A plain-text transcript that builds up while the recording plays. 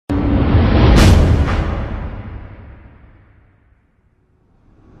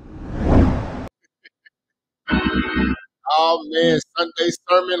Oh man, Sunday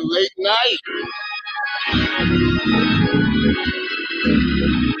sermon late night.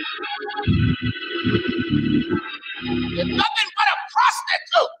 You're nothing but a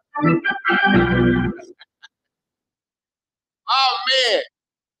prostitute. Oh man.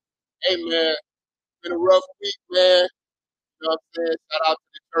 Hey man, it's been a rough week, man. You know what I'm saying? Shout out to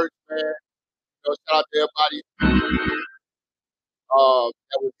the church, man. You know, shout out to everybody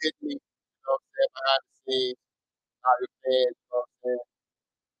that was hitting me, you know what I'm saying, behind the scenes, out the fans, you know what I'm saying?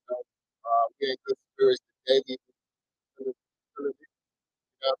 You know, we're in good spirits today. We feeling it, you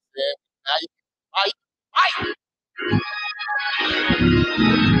know what I'm saying? Now you can fight.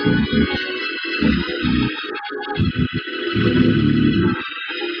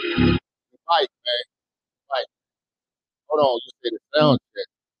 Fight, man. Fight. Hold on, just say the sound check.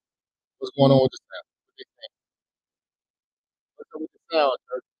 What's going on with the sound? What they think? What's up with the sound,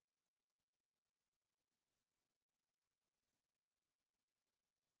 church?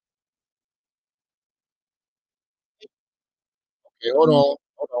 Okay, hold on.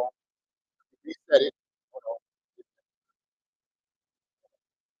 Reset it. Hold on. You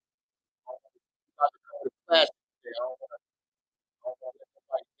got to come with flash today. I don't want to let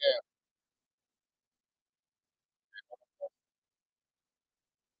nobody down.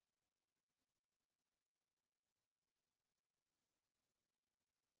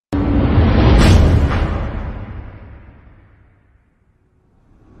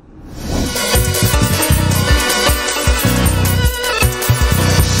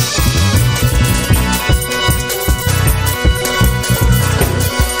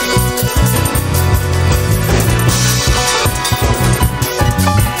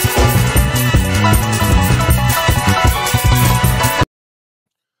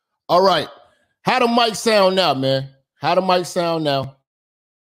 All right. How the mic sound now, man? How the mic sound now?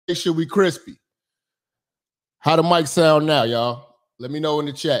 Make sure we crispy. How the mic sound now, y'all? Let me know in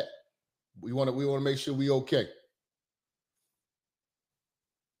the chat. We want to make sure we okay.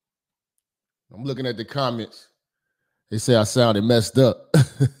 I'm looking at the comments. They say I sounded messed up.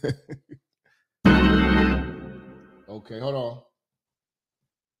 Okay, hold on.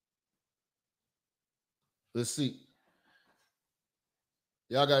 Let's see.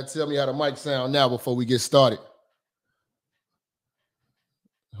 Y'all got to tell me how the mic sound now before we get started.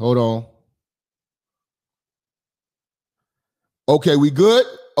 Hold on. Okay, we good?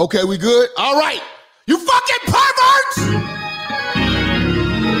 Okay, we good? All right. You fucking perverts!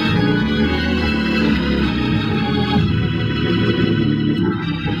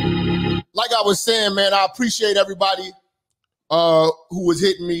 Like I was saying, man, I appreciate everybody who was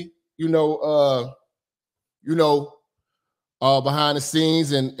hitting me, behind the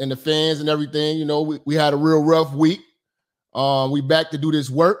scenes and the fans and everything. You know, we had a real rough week. We back to do this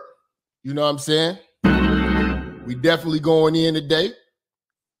work. You know what I'm saying? We definitely going in today.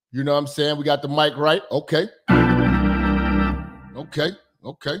 You know what I'm saying? We got the mic right. Okay.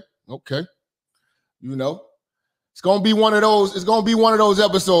 You know, it's going to be one of those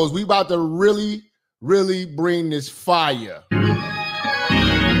episodes. We about to really, really bring this fire.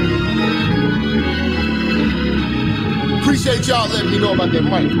 Appreciate y'all letting me know about that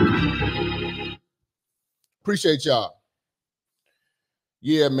mic. Appreciate y'all.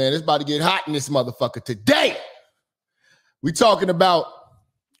 Yeah, man, it's about to get hot in this motherfucker today. We talking about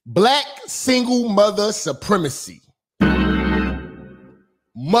Black single mother supremacy.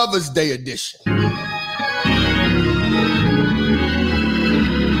 Mother's Day edition.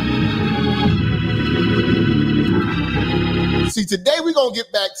 See, today we're going to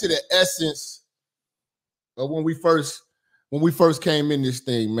get back to the essence of when we first came in this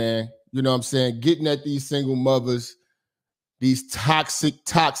thing, man. You know what I'm saying? Getting at these single mothers, these toxic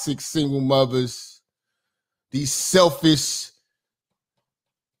single mothers, these selfish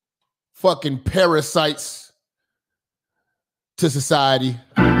fucking parasites to society.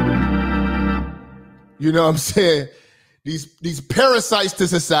 You know what I'm saying? These parasites to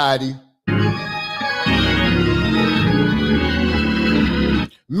society.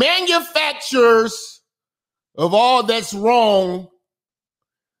 Manufacturers of all that's wrong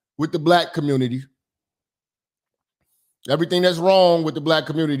with the Black community. Everything that's wrong with the Black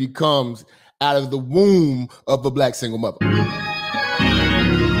community comes out of the womb of a Black single mother.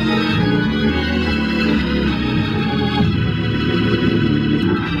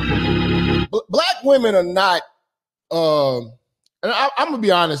 Black women are not, and I'm going to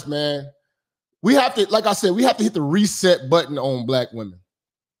be honest, man. We have to, like I said, we have to hit the reset button on Black women.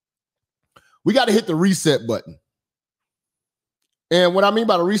 We got to hit the reset button. And what I mean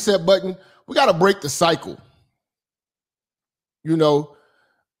by the reset button, we got to break the cycle. You know,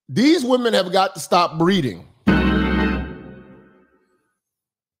 these women have got to stop breeding.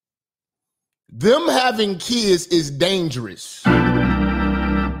 Them having kids is dangerous.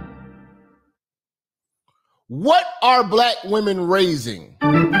 What are black women raising?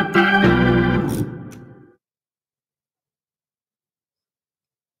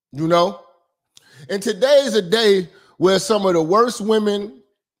 You know? And today is a day where some of the worst women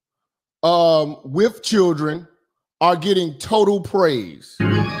with children are getting total praise. Oh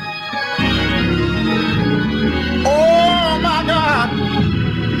my God.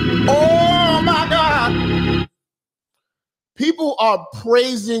 Oh my God. People are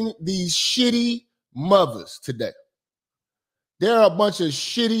praising these shitty mothers today. There are a bunch of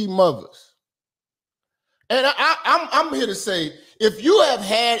shitty mothers. And I'm here to say, if you have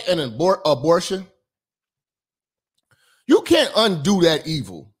had an abortion, you can't undo that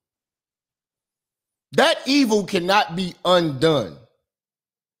evil. That evil cannot be undone.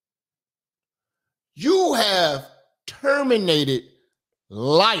 You have terminated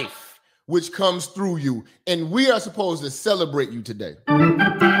life, which comes through you, and we are supposed to celebrate you today.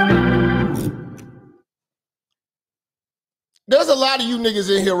 There's a lot of you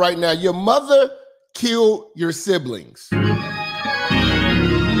niggas in here right now. Your mother killed your siblings.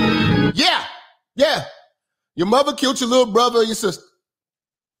 Yeah. Your mother killed your little brother or your sister.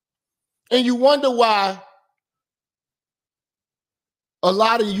 And you wonder why a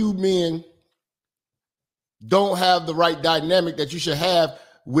lot of you men don't have the right dynamic that you should have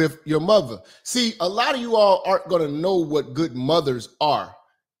with your mother. See, a lot of you all aren't going to know what good mothers are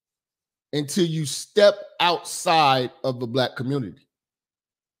until you step outside of the black community.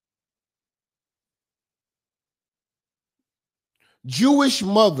 Jewish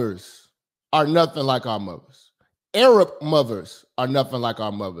mothers are nothing like our mothers. Arab mothers are nothing like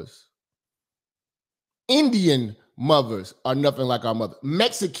our mothers. Indian mothers are nothing like our mothers.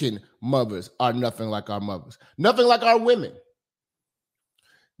 Mexican mothers are nothing like our mothers. Nothing like our women.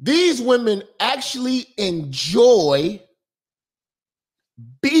 These women actually enjoy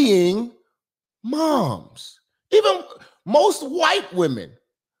being moms. Even most white women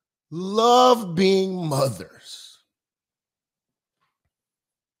love being mothers.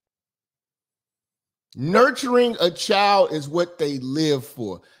 Nurturing a child is what they live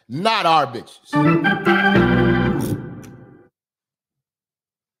for, not our bitches.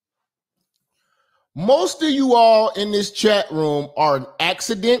 Most of you all in this chat room are an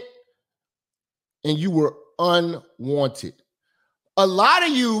accident and you were unwanted. A lot of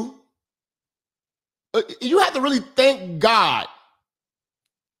you, you have to really thank God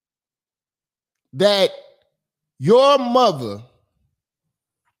that your mother,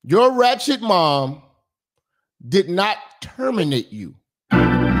 your ratchet mom, did not terminate you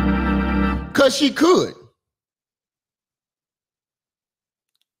because she could.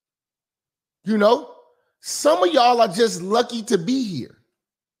 You know, some of y'all are just lucky to be here.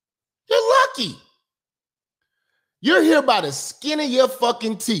 You're lucky. You're here by the skin of your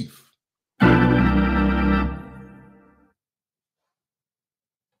fucking teeth.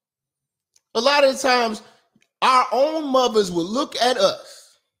 A lot of the times, our own mothers will look at us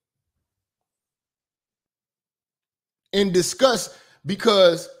in disgust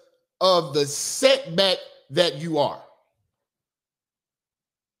because of the setback that you are.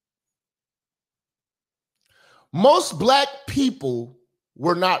 Most black people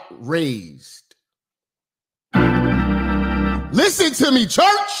were not raised. Listen to me,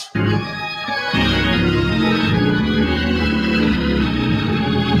 church.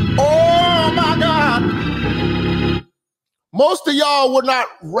 Oh my God. Most of y'all were not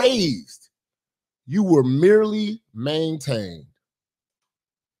raised. You were merely maintained.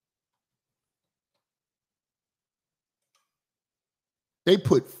 They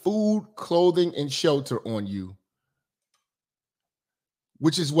put food, clothing, and shelter on you,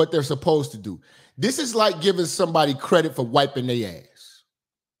 which is what they're supposed to do. This is like giving somebody credit for wiping their ass.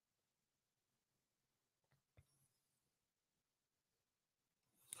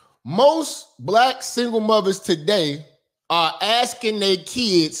 Most black single mothers today are asking their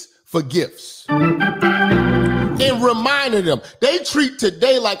kids for gifts and reminding them. They treat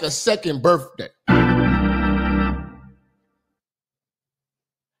today like a second birthday.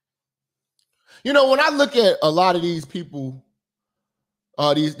 You know, when I look at a lot of these people,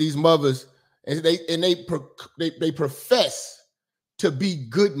 these mothers, and they profess to be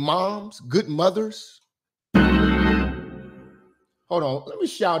good moms, good mothers. Hold on, let me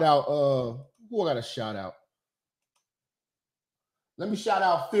shout out. Who I got to shout out? Let me shout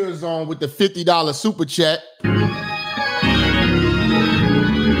out Fear Zone with the $50 super chat. We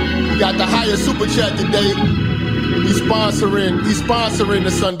got the highest super chat today. He's sponsoring the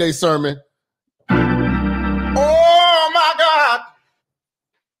Sunday sermon. Oh my God.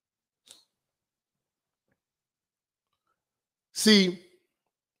 See,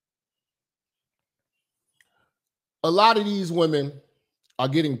 a lot of these women are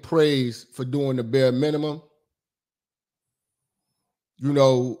getting praise for doing the bare minimum. You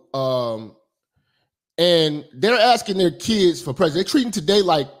know, and they're asking their kids for presents. They're treating today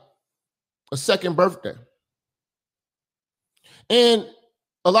like a second birthday. And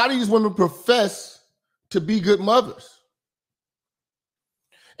a lot of these women profess to be good mothers.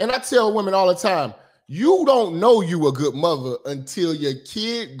 And I tell women all the time, you don't know you a good mother until your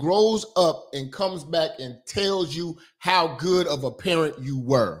kid grows up and comes back and tells you how good of a parent you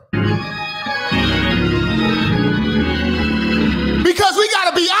were. Because we got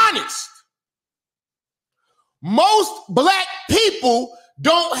to be honest. Most black people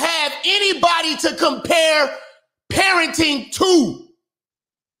don't have anybody to compare parenting to.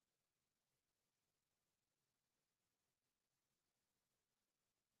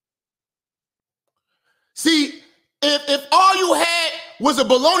 See, if all you had was a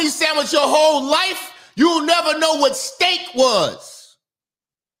bologna sandwich your whole life, you'll never know what steak was.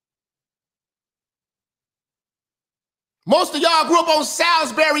 Most of y'all grew up on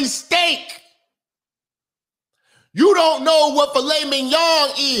Salisbury steak. You don't know what filet mignon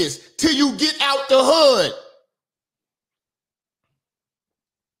is till you get out the hood.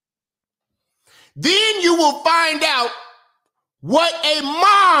 Then you will find out what a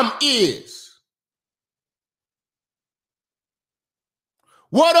mom is.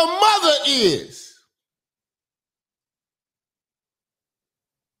 What a mother is.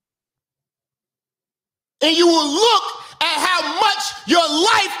 And you will look at how much your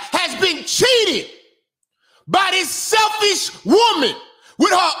life has been cheated by this selfish woman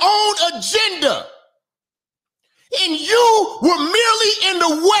with her own agenda. And you were merely in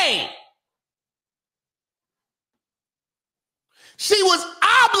the way. She was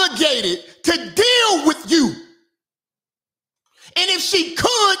obligated to deal with you. And if she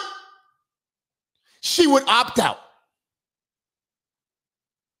could, she would opt out.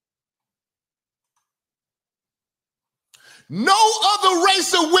 No other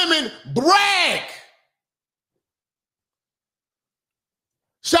race of women brag.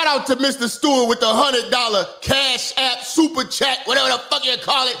 Shout out to Mr. Stewart with the $100 Cash App, Super Chat, whatever the fuck you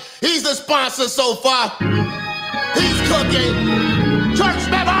call it. He's the sponsor so far. He's cooking. Church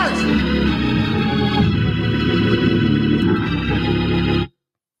members.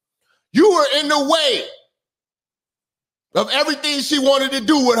 You were in the way of everything she wanted to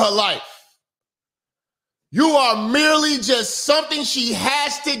do with her life. You are merely just something she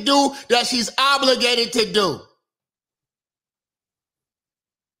has to do that she's obligated to do.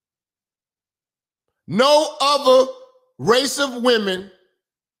 No other race of women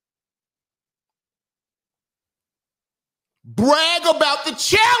brag about the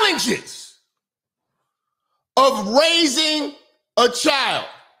challenges of raising a child.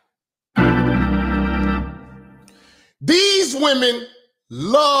 These women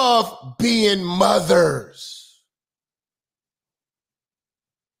love being mothers.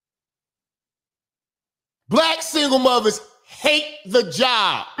 Black single mothers hate the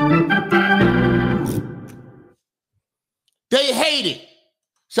job. They hate it.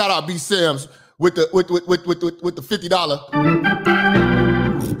 Shout out B. Sims with the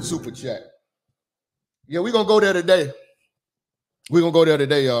 $50 super chat. Yeah, we're gonna go there today. We're gonna go there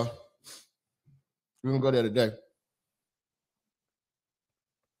today, y'all. We're gonna go there today.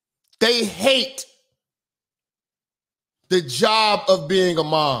 They hate the job of being a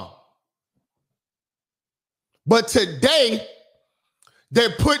mom. But today, they're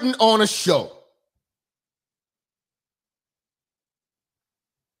putting on a show.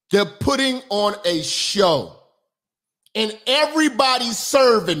 They're putting on a show. And everybody's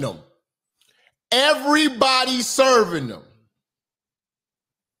serving them. Everybody's serving them.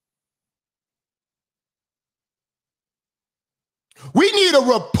 We need a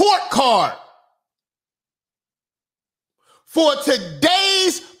report card for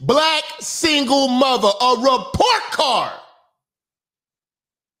today's black single mother. A report card.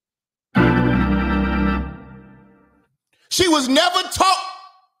 She was never taught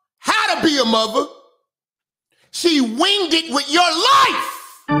how to be a mother. She winged it with your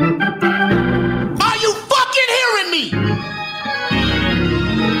life. Are you fucking hearing me?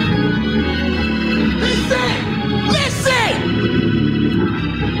 Listen.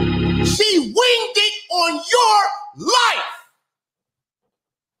 She winged it on your life.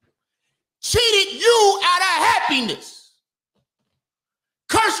 Cheated you out of happiness.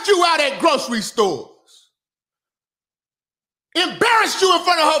 Cursed you out at grocery stores. Embarrassed you in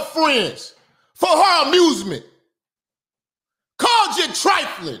front of her friends for her amusement. Called you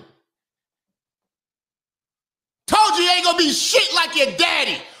trifling. Told you ain't gonna be shit like your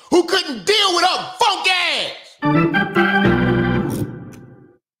daddy, who couldn't deal with her funk ass.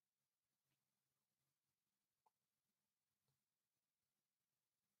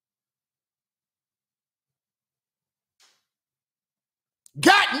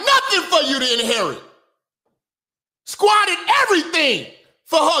 Got nothing for you to inherit. Squandered everything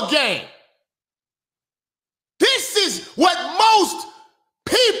for her game. This is what most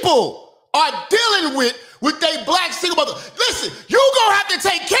people are dealing with their black single mother. Listen, you gonna have to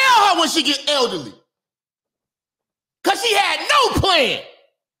take care of her when she get elderly. Because she had no plan.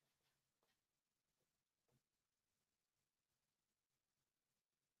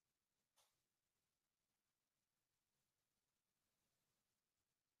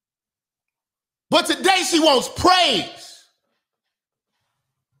 But today she wants praise.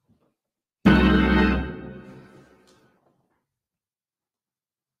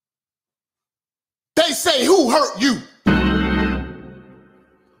 They say, who hurt you?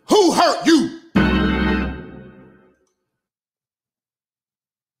 Who hurt you?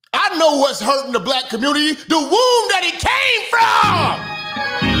 I know what's hurting the black community, the womb that it came from.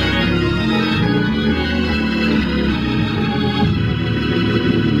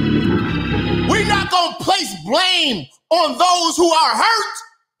 We're not gonna place blame on those who are hurt.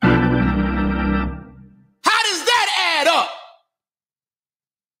 How does that add up?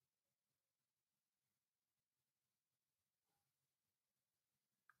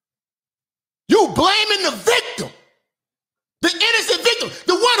 You blaming the victim, the innocent victim,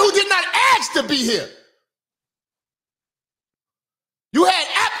 the one who did not ask to be here. You had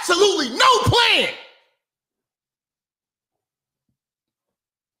absolutely no plan.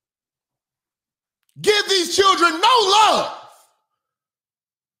 Give these children no love.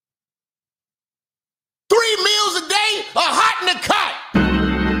 3 meals a day, a hot in the cot.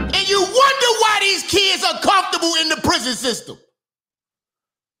 And you wonder why these kids are comfortable in the prison system.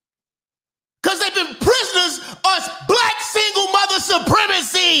 Because they've been prisoners of black single mother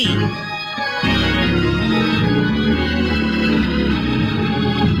supremacy.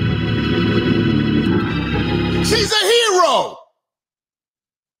 She's a hero.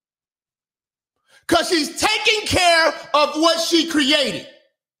 Because she's taking care of what she created.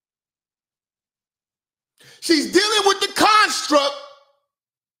 She's dealing with the construct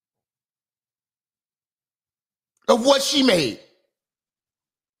of what she made.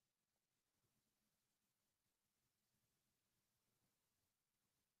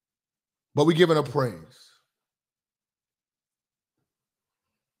 But we're giving her praise.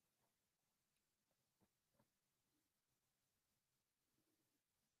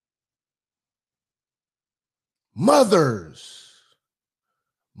 Mothers.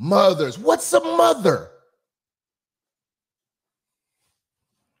 Mothers. What's a mother?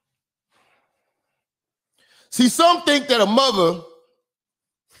 See, some think that a mother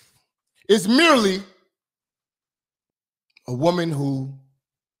is merely a woman who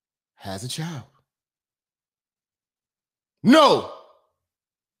has a child. No.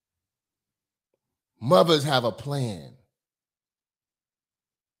 Mothers have a plan.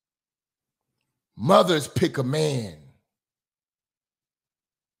 Mothers pick a man.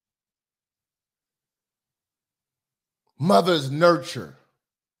 Mothers nurture.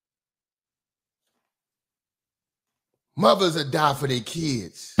 Mothers that die for their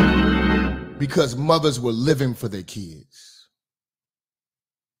kids because mothers were living for their kids.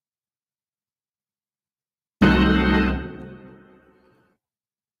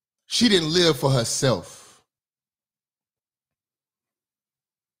 She didn't live for herself.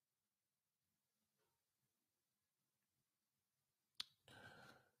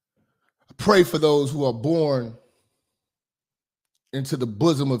 I pray for those who are born into the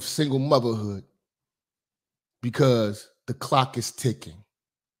bosom of single motherhood because the clock is ticking.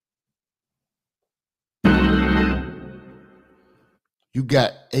 You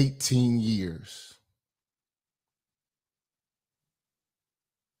got 18 years.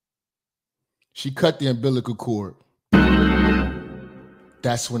 She cut the umbilical cord.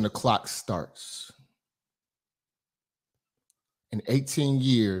 That's when the clock starts. In 18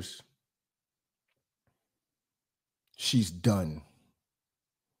 years, she's done.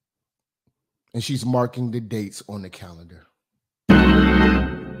 And she's marking the dates on the calendar.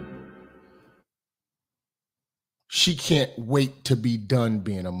 She can't wait to be done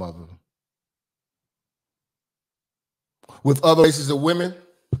being a mother. With other races of women,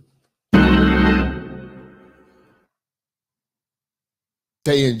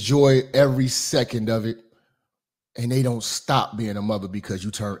 they enjoy every second of it, and they don't stop being a mother because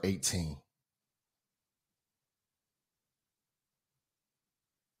you turn 18.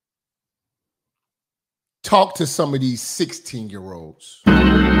 talk to some of these 16-year-olds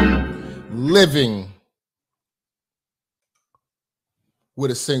living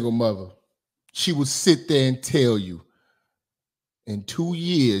with a single mother. She will sit there and tell you, in 2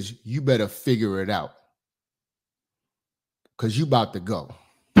 years, you better figure it out, because you about to go.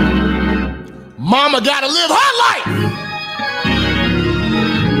 Mama got to live her life.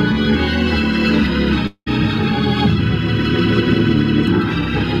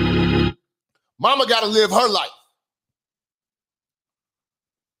 Mama got to live her life.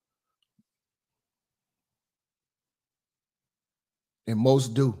 And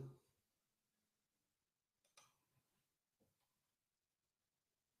most do.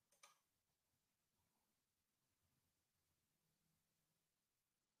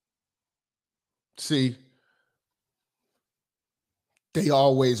 See, they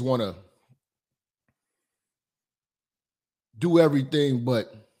always want to do everything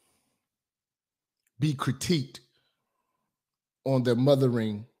but be critiqued on their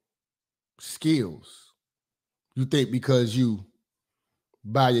mothering skills. You think because you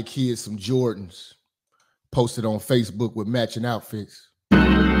buy your kids some Jordans, post it on Facebook with matching outfits,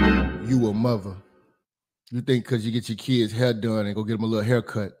 you a mother. You think because you get your kids' hair done and go get them a little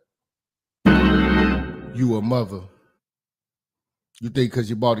haircut, you a mother. You think because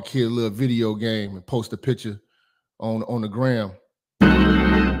you bought a kid a little video game and post a picture on the gram,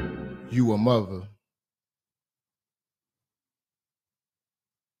 you a mother.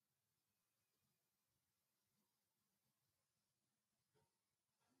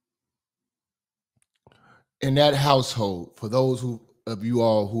 In that household, for those of you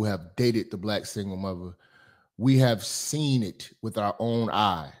all who have dated the Black single mother, we have seen it with our own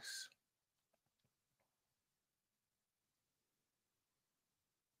eyes.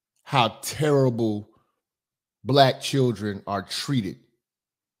 How terrible Black children are treated.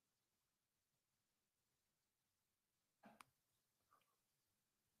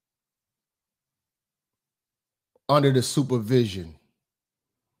 Under the supervision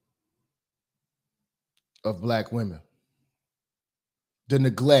of Black women. The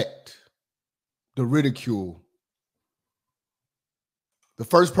neglect, the ridicule. The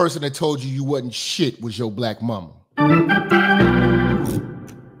first person that told you wasn't shit was your Black mama.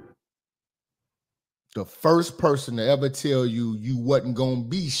 The first person to ever tell you wasn't gonna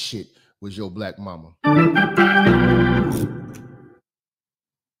be shit was your Black mama.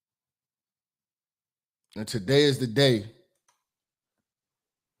 And today is the day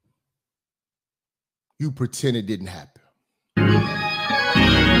you pretend it didn't happen.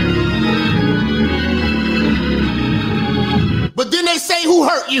 But then they say, who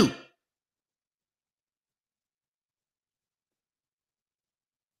hurt you?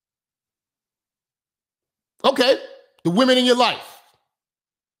 Okay, the women in your life.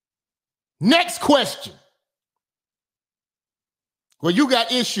 Next question. Well, you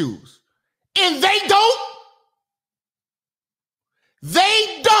got issues. And they don't.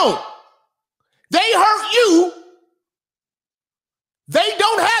 They don't. They hurt you. They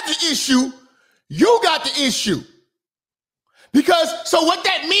don't have the issue. You got the issue. Because, so what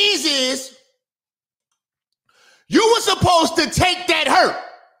that means is, you were supposed to take that hurt.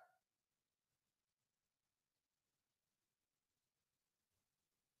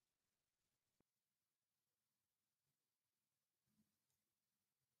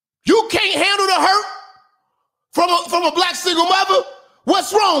 You can't handle the hurt from a Black single mother?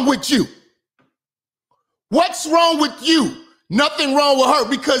 What's wrong with you? What's wrong with you? Nothing wrong with her,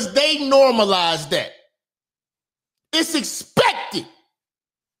 because they normalize that. It's expected.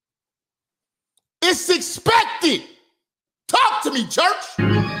 It's expected. Talk to me, church.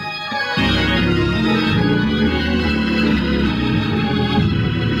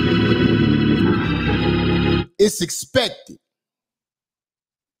 It's expected.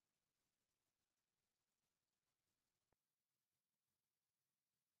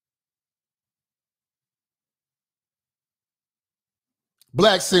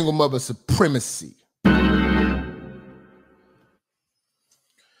 Black single mother supremacy.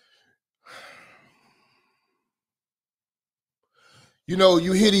 You know,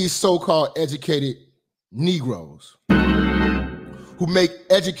 you hear these so-called educated Negroes who make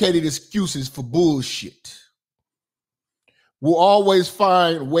educated excuses for bullshit. Will always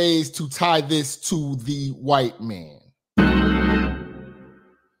find ways to tie this to the white man.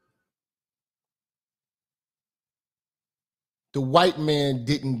 The white man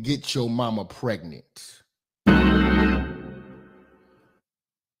didn't get your mama pregnant.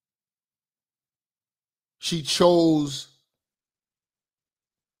 She chose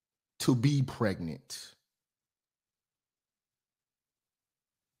to be pregnant.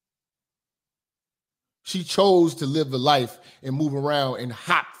 She chose to live the life and move around and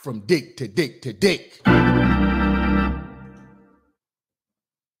hop from dick to dick to dick.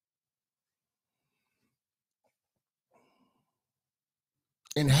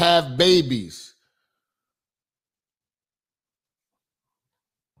 And have babies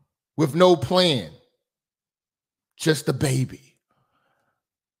with no plan, just a baby.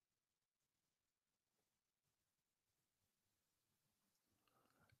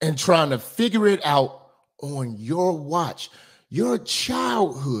 And trying to figure it out on your watch. Your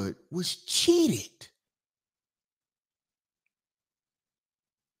childhood was cheated.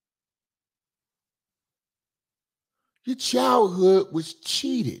 Your childhood was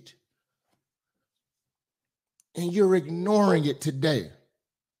cheated. And you're ignoring it today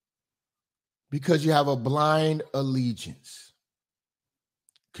because you have a blind allegiance.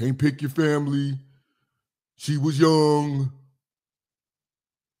 Can't pick your family. She was young.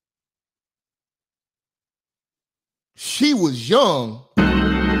 She was young.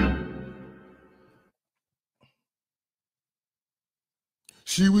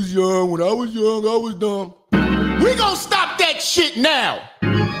 She was young. When I was young, I was dumb. We gonna stop that shit now.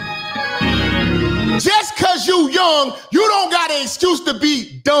 Just cause you young, you don't got an excuse to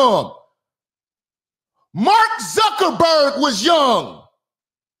be dumb. Mark Zuckerberg was young.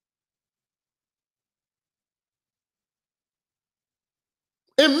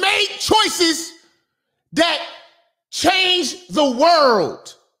 And made choices that changed the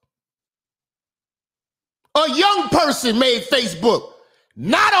world. A young person made Facebook,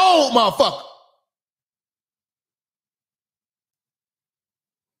 not an old motherfucker.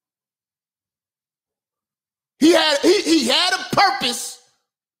 He had a purpose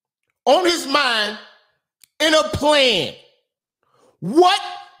on his mind and a plan. What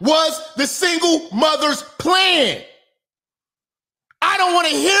was the single mother's plan? I don't want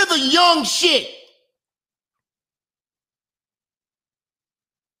to hear the young shit.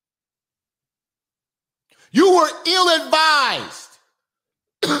 You were ill-advised.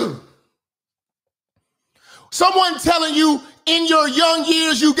 Someone telling you in your young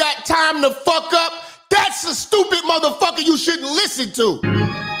years you got time to fuck up, that's a stupid motherfucker you shouldn't listen to.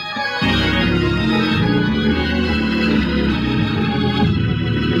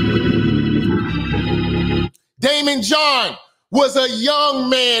 Damon John was a young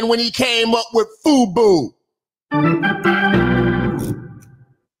man when he came up with FUBU.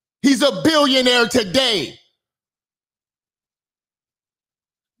 He's a billionaire today.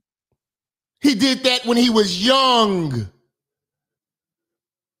 He did that when he was young.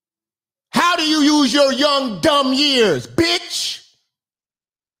 How do you use your young, dumb years, bitch?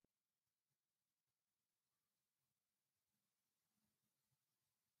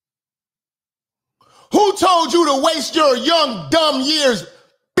 Who told you to waste your young, dumb years,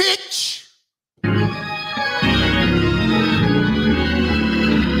 bitch?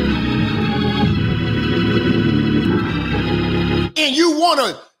 And you want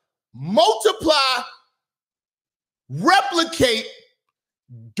to multiply, replicate,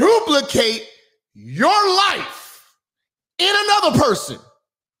 duplicate your life in another person.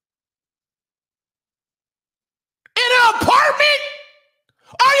 In an apartment?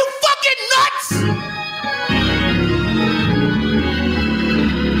 Are you fucking nuts?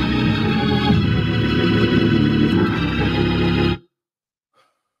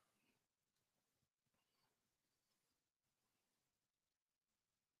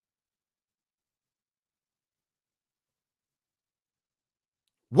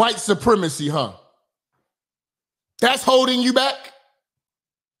 White supremacy, huh? That's holding you back?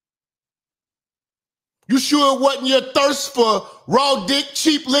 You sure it wasn't your thirst for raw dick,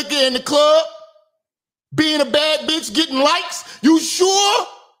 cheap liquor in the club? Being a bad bitch, getting likes? You sure?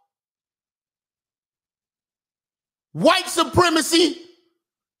 White supremacy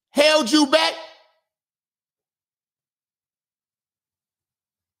held you back?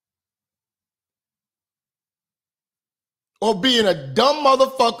 Or being a dumb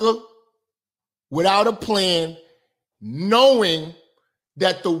motherfucker without a plan, knowing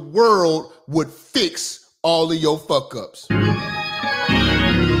that the world would fix all of your fuck ups.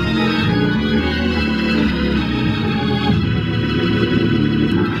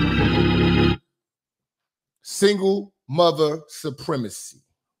 Single mother supremacy.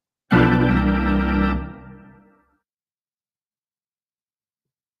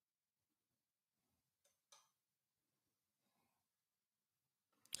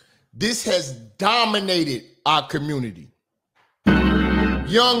 This has dominated our community.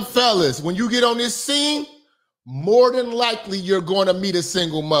 Young fellas, when you get on this scene, more than likely you're going to meet a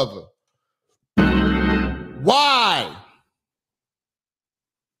single mother. Why?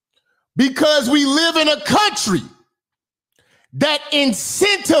 Because we live in a country that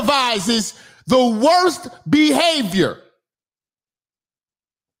incentivizes the worst behavior.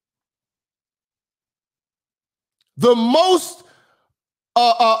 The most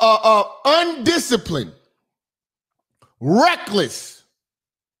undisciplined, reckless,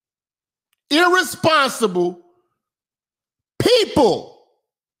 irresponsible people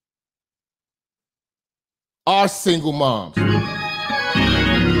are single moms.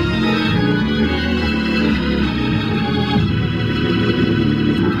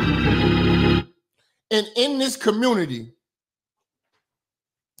 And in this community,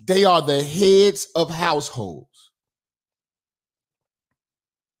 they are the heads of households.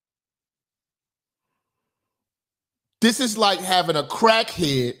 This is like having a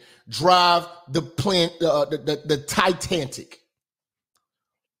crackhead drive the plane, the Titanic.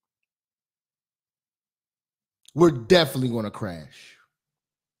 We're definitely going to crash.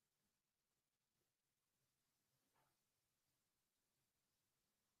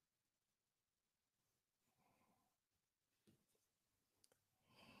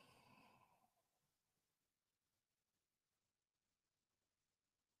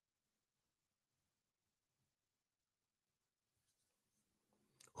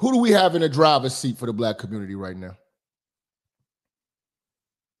 Who do we have in the driver's seat for the Black community right now?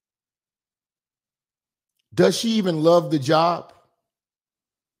 Does she even love the job?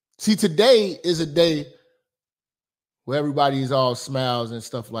 See, today is a day where everybody is all smiles and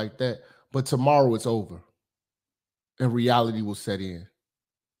stuff like that, but tomorrow it's over and reality will set in.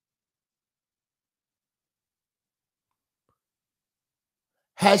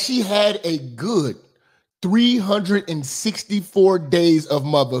 Has she had a good 364 days of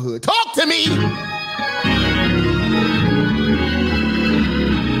motherhood? Talk to me.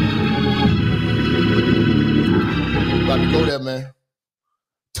 About to go there, man.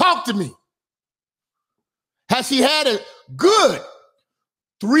 Talk to me. Has she had a good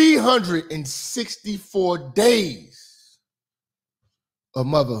 364 days of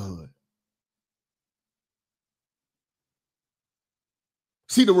motherhood?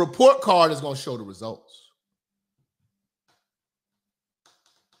 See, the report card is going to show the results.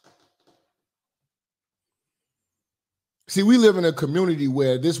 See, we live in a community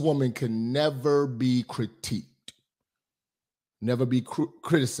where this woman can never be critiqued, never be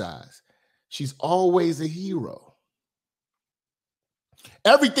criticized. She's always a hero.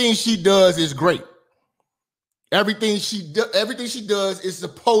 Everything she does is great. Everything she does is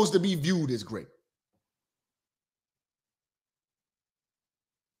supposed to be viewed as great.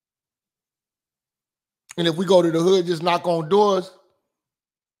 And if we go to the hood, just knock on doors,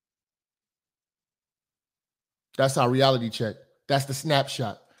 that's our reality check. That's the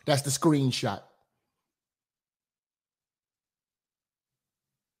snapshot. That's the screenshot.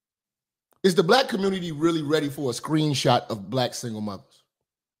 Is the Black community really ready for a screenshot of Black single mothers?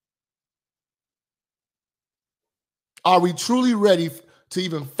 Are we truly ready to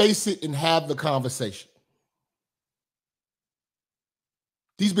even face it and have the conversation?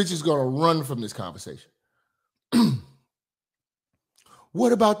 These bitches gonna run from this conversation.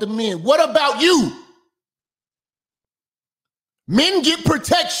 What about the men? What about you? Men get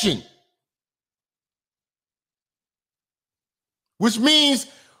protection, which means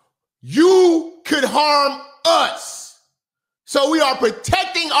you could harm us. So we are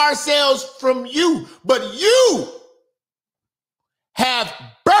protecting ourselves from you, but you have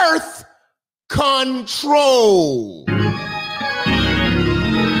birth control, which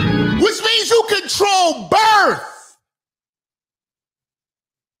means you control birth.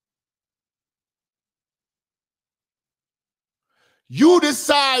 You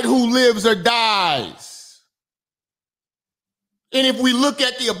decide who lives or dies. And if we look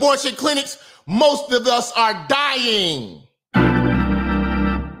at the abortion clinics, most of us are dying.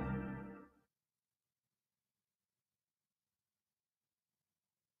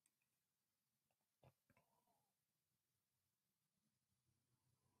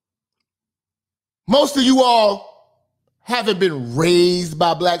 Most of you all haven't been raised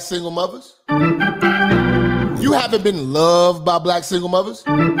by Black single mothers. You haven't been loved by Black single mothers.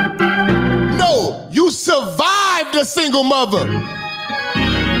 No, you survived a single mother.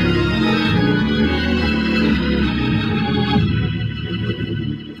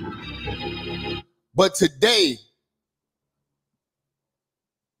 But today,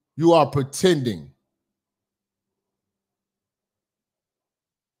 you are pretending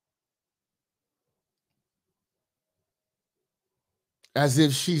as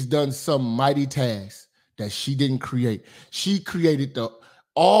if she's done some mighty task that she didn't create. She created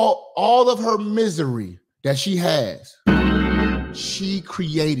all of her misery that she has. She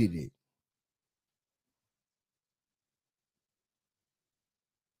created it.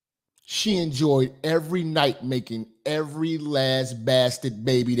 she enjoyed every night making every last bastard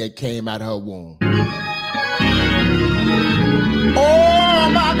baby that came out of her womb. Oh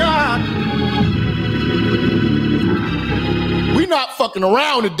my God. We not fucking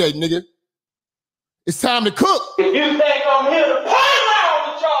around today, nigga. It's time to cook. If you think I'm here to play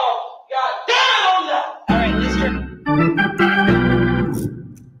around with y'all, goddamn I'm not. All right, mister.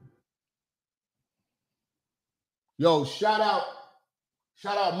 Yo, shout out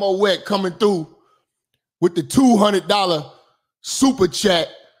Moet coming through with the $200 super chat.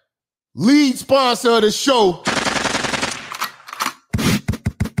 Lead sponsor of the show.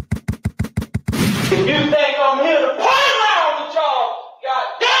 If you think I'm here to play around with y'all,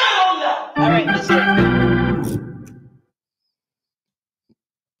 goddamn I'm not. All right, mister.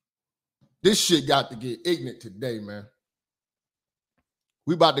 This shit got to get ignorant today, man.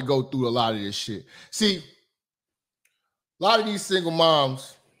 We about to go through a lot of this shit. See, a lot of these single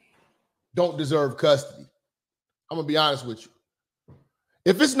moms don't deserve custody. I'm going to be honest with you.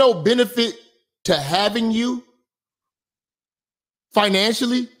 If it's no benefit to having you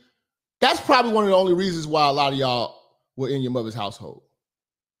financially, that's probably one of the only reasons why a lot of y'all were in your mother's household.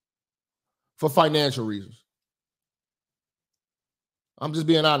 For financial reasons. I'm just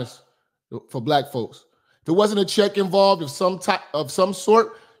being honest. For black folks, if there wasn't a check involved of some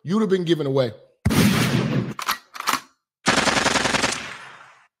sort, you'd have been given away.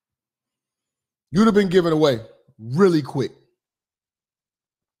 You'd have been given away really quick.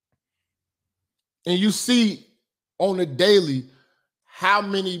 And you see on the daily how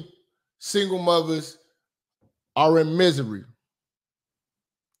many single mothers are in misery.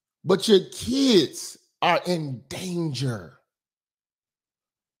 But your kids are in danger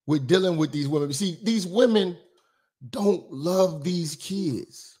with dealing with these women. See, these women don't love these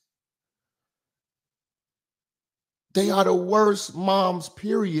kids. They are the worst moms,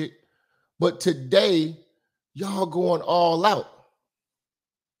 period. But today, y'all going all out.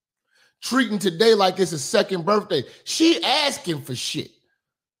 Treating today like it's a second birthday. She asking for shit.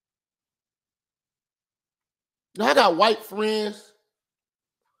 Now, I got white friends.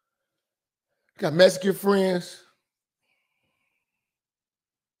 Got Mexican friends.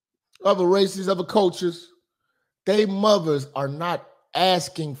 Other races, other cultures. They mothers are not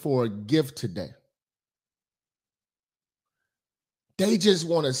asking for a gift today. They just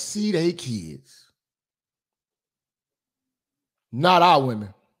want to see their kids. Not our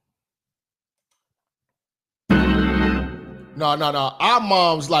women. No. Our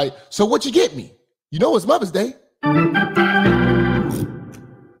mom's like, so what you get me? You know it's Mother's Day.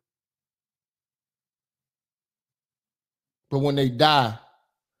 But when they die,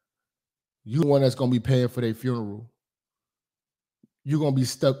 you the one that's going to be paying for their funeral. You're going to be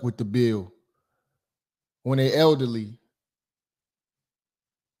stuck with the bill. When they're elderly,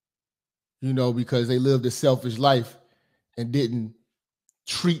 you know, because they lived a selfish life and didn't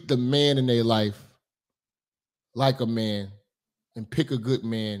treat the man in their life like a man and pick a good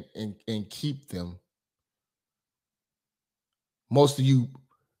man and keep them. Most of you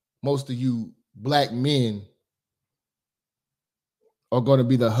black men are going to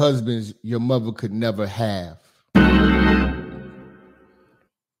be the husbands your mother could never have. And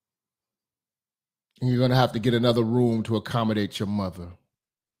you're going to have to get another room to accommodate your mother.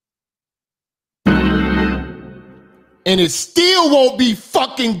 And it still won't be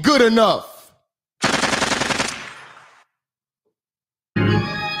fucking good enough.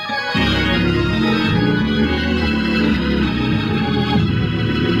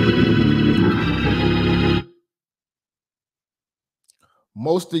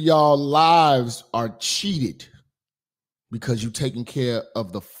 Most of y'all lives are cheated because you're taking care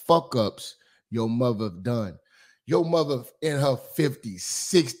of the fuck ups your mother done. Your mother in her 50s,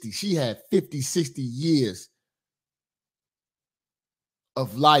 60s, she had 50, 60 years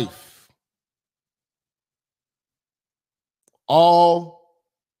of life. All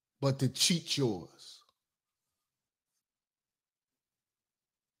but to cheat yours.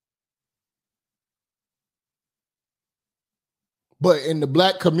 But in the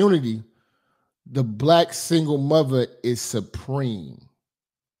black community, the black single mother is supreme.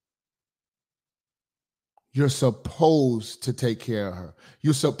 You're supposed to take care of her.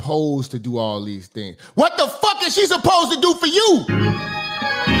 You're supposed to do all these things. What the fuck is she supposed to do for you?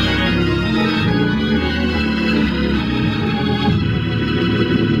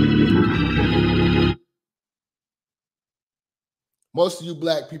 Most of you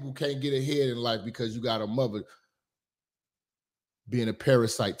black people can't get ahead in life because you got a mother being a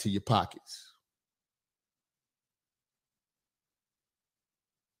parasite to your pockets.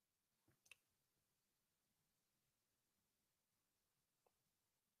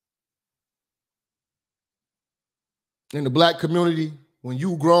 In the black community, when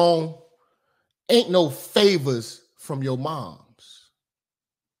you grown, ain't no favors from your moms.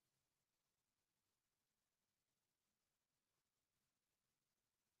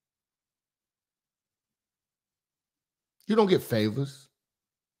 You don't get favors.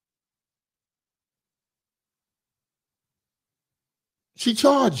 She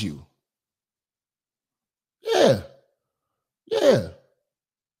charged you. Yeah. Yeah.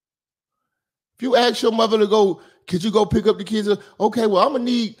 If you ask your mother to go, could you go pick up the kids? Okay, well, I'm going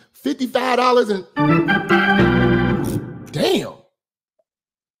to need $55 and damn.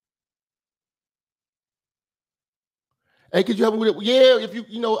 Hey, could you help me with it? Yeah, if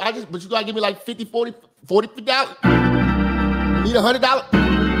you know, but you got to give me like $50, $40, $40. Need $100.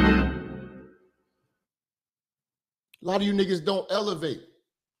 A lot of you niggas don't elevate.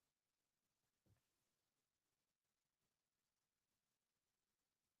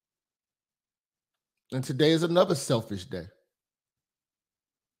 And today is another selfish day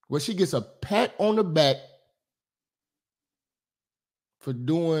where she gets a pat on the back for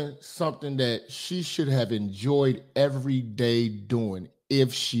doing something that she should have enjoyed every day doing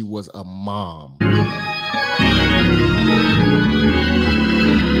if she was a mom.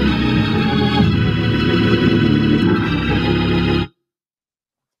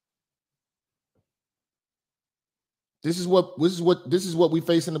 This is what we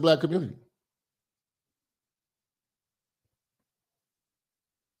face in the black community.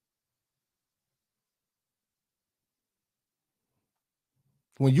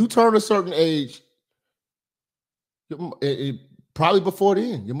 When you turn a certain age, probably before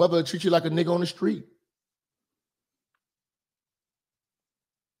then, your mother will treat you like a nigga on the street.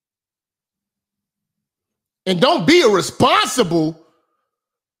 And don't be a responsible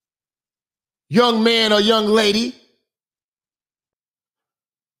young man or young lady.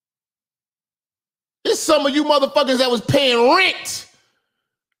 It's some of you motherfuckers that was paying rent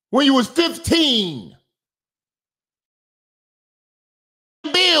when you was 15.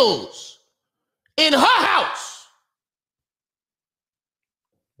 Bills in her house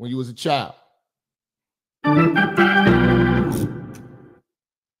when you was a child.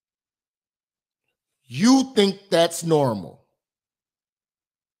 You think that's normal.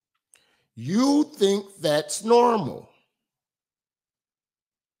 You think that's normal.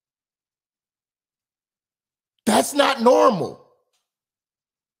 That's not normal.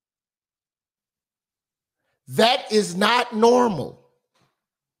 That is not normal.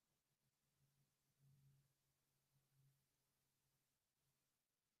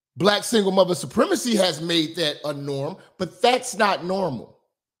 Black single mother supremacy has made that a norm, but that's not normal.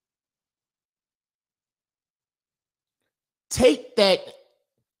 Take that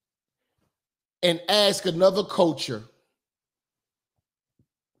and ask another culture,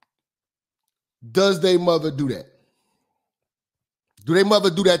 does their mother do that? Do their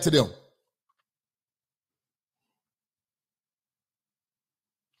mother do that to them?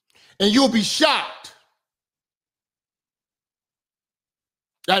 And you'll be shocked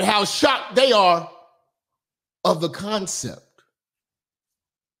at how shocked they are of the concept.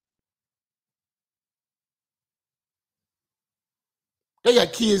 They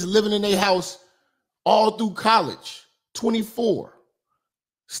got kids living in their house all through college, 24,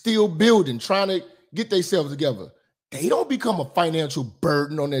 still building, trying to get themselves together. They don't become a financial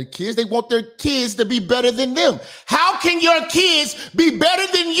burden on their kids. They want their kids to be better than them. How can your kids be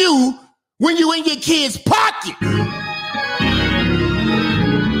better than you when you're in your kids' pocket?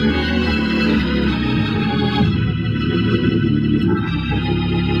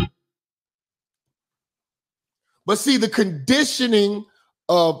 But see, the conditioning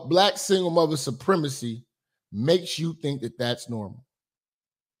of black single mother supremacy makes you think that that's normal.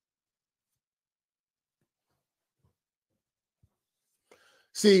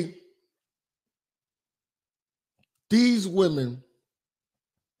 See, these women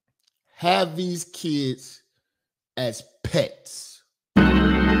have these kids as pets,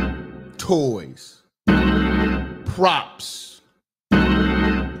 toys, props,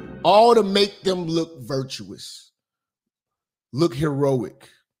 all to make them look virtuous, look heroic,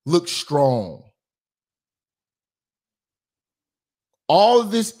 look strong. All of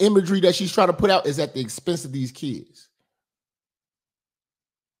this imagery that she's trying to put out is at the expense of these kids.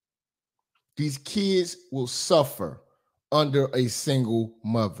 These kids will suffer under a single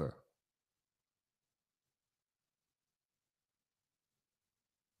mother.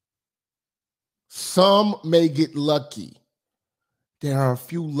 Some may get lucky. There are a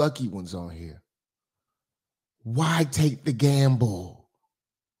few lucky ones on here. Why take the gamble?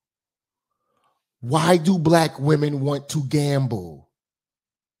 Why do black women want to gamble?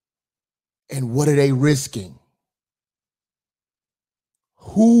 And what are they risking?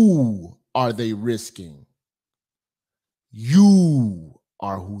 Who are they risking? You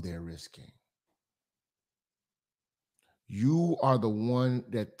are who they're risking. You are the one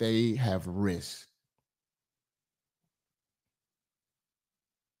that they have risked.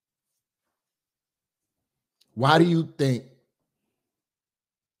 Why do you think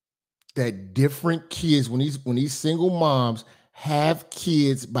that different kids, when these single moms have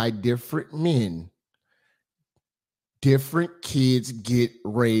kids by different men, different kids get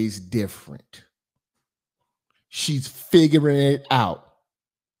raised different? She's figuring it out.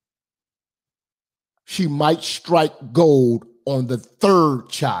 She might strike gold on the third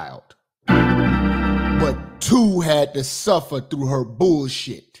child, but two had to suffer through her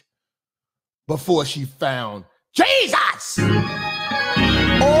bullshit before she found Jesus.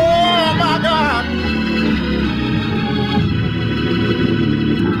 Oh my God.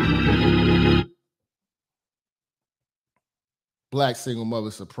 Black single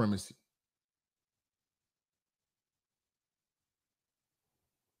mother supremacy.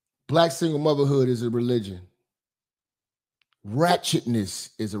 Black single motherhood is a religion. Ratchetness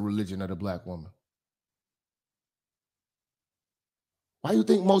is a religion of the black woman. Why do you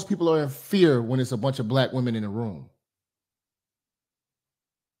think most people are in fear when it's a bunch of black women in a room?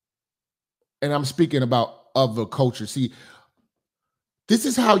 And I'm speaking about other culture. See, this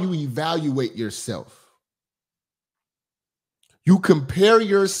is how you evaluate yourself. You compare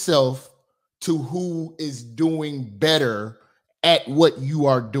yourself to who is doing better at what you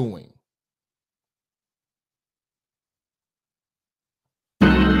are doing.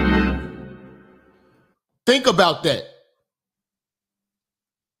 Think about that.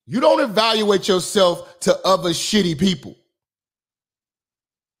 You don't evaluate yourself to other shitty people.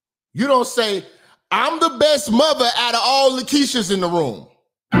 You don't say, I'm the best mother out of all the Keishas in the room.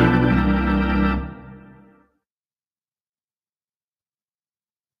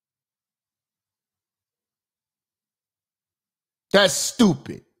 That's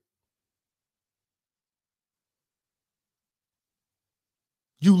stupid.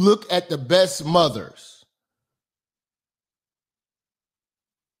 You look at the best mothers.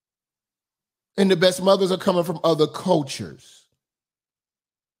 And the best mothers are coming from other cultures.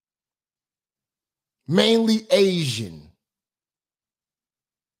 Mainly Asian.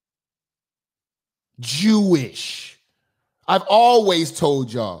 Jewish. I've always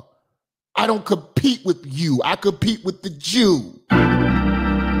told y'all, I don't compete with you. I compete with the Jew.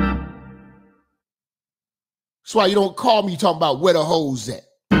 That's why you don't call me talking about where the hoes at.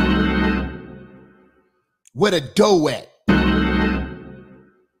 Where the dough at.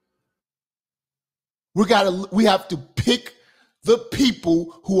 We have to pick the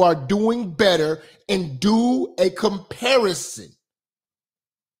people who are doing better and do a comparison.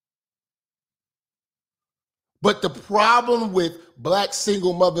 But the problem with black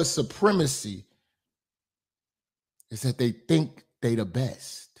single mother supremacy is that they think they the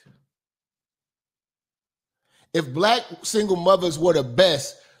best. If black single mothers were the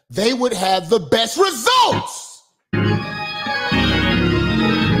best, they would have the best results.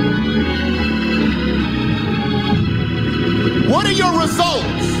 What are your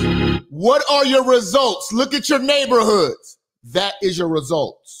results? What are your results? Look at your neighborhoods. That is your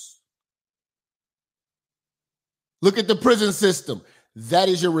results. Look at the prison system. That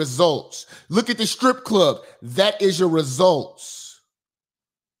is your results. Look at the strip club. That is your results.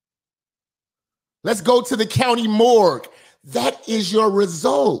 Let's go to the county morgue. That is your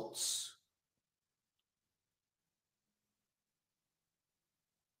results.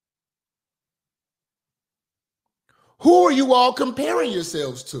 Who are you all comparing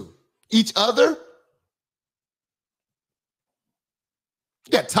yourselves to? Each other?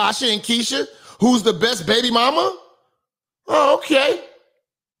 You got Tasha and Keisha. Who's the best baby mama? Oh, okay.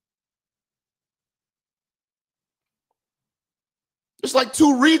 It's like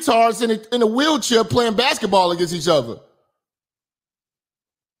two retards in a wheelchair playing basketball against each other.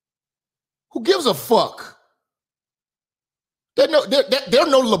 Who gives a fuck? They're no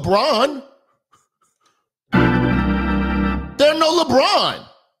LeBron. They're no LeBron.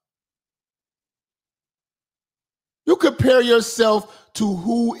 You compare yourself to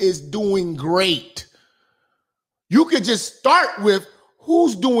who is doing great. You could just start with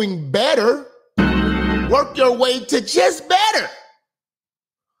who's doing better, work your way to just better.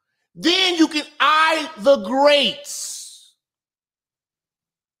 Then you can eye the greats.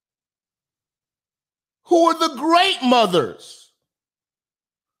 Who are the great mothers?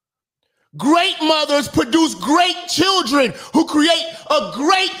 Great mothers produce great children who create a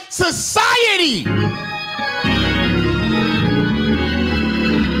great society.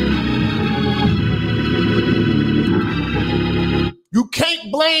 You can't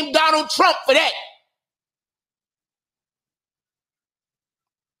on Trump for that.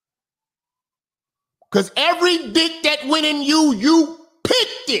 Because every dick that went in you, you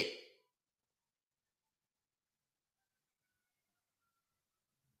picked it.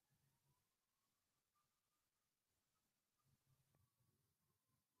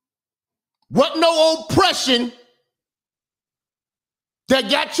 What no oppression that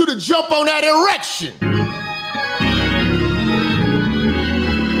got you to jump on that erection.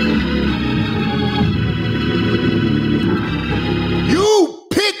 You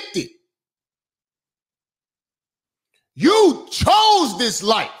picked it. You chose this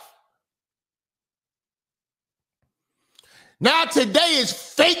life. Now today is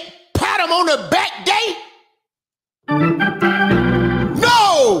fake pat him on the back day.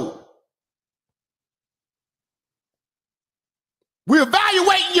 No. We're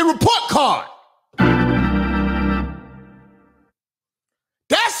evaluating your report card.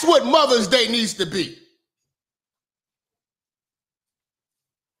 That's what Mother's Day needs to be.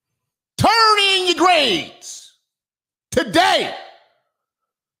 Turn in your grades today.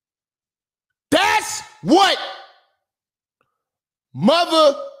 That's what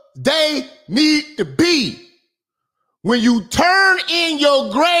Mother's Day need to be. When you turn in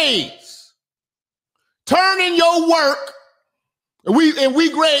your grades, turn in your work, and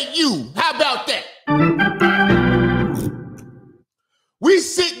we grade you. How about that? We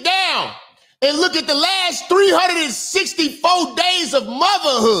sit down and look at the last 364 days of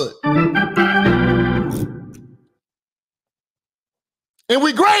motherhood. And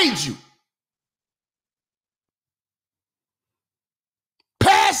we grade you.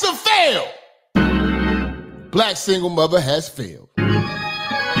 Pass or fail. Black single mother has failed.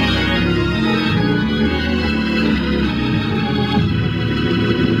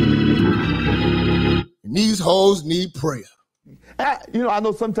 And these hoes need prayer. You know, I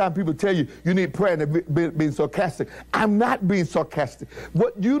know sometimes people tell you you need prayer and they're being sarcastic. I'm not being sarcastic.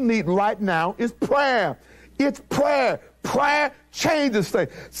 What you need right now is prayer. It's prayer. Prayer changes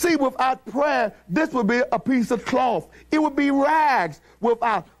things. See, without prayer, this would be a piece of cloth. It would be rags.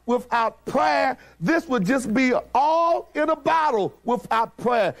 Without prayer, this would just be all in a bottle without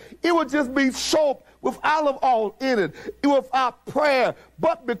prayer. It would just be soap with olive oil in it. Without prayer.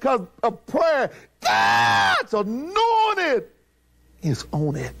 But because of prayer, God's anointed is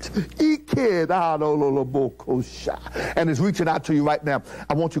on it. And it's reaching out to you right now.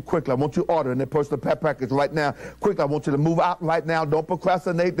 I want you quickly. I want you ordering that personal pet package right now. Quickly, I want you to move out right now. Don't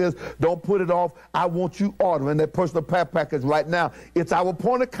procrastinate this. Don't put it off. I want you ordering that personal pet package right now. It's our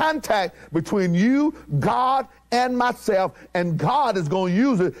point of contact between you, God, and myself, and God is going to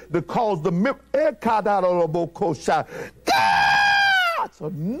use it to cause the God's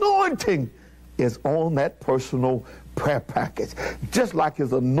anointing is on that personal prayer package, just like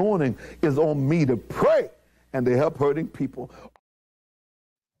his anointing is on me to pray and to help hurting people.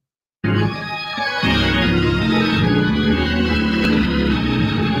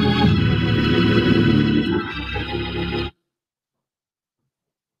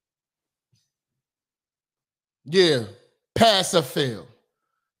 Yeah, pass or fail.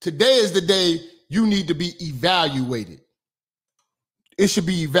 Today is the day you need to be evaluated. It should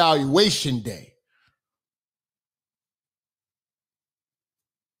be evaluation day.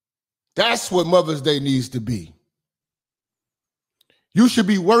 That's what Mother's Day needs to be. You should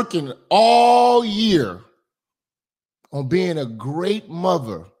be working all year on being a great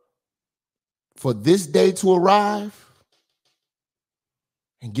mother for this day to arrive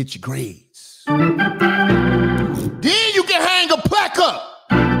and get your grades. Then you can hang a plaque up.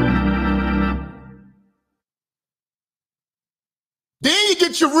 Then you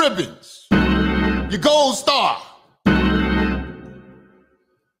get your ribbons, your gold star.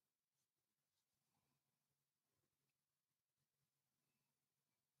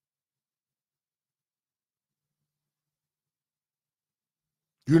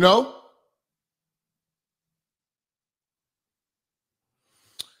 You know?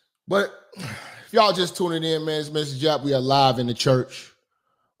 But if y'all just tuning in, man, it's MinisterJap. We are live in the church.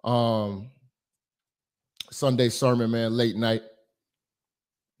 Sunday sermon, man, late night.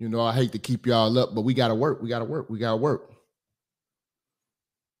 You know, I hate to keep y'all up, but we got to work. We got to work. We got to work.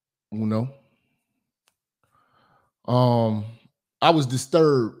 You know? I was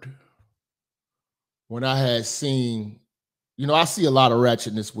disturbed when I had seen, you know, I see a lot of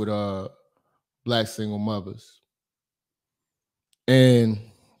ratchetness with black single mothers. And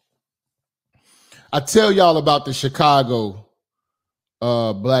I tell y'all about the Chicago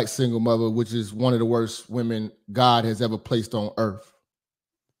black single mother, which is one of the worst women God has ever placed on earth.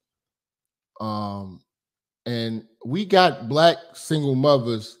 And we got black single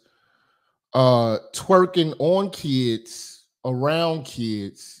mothers twerking on kids, around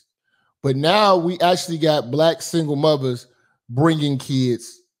kids. But now we actually got black single mothers bringing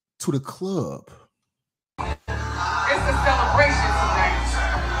kids to the club. It's a celebration tonight.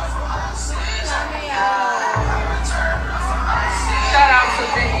 Shout out to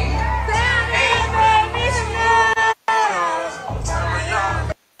Biggie.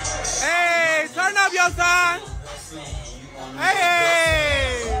 Hey, turn up your son.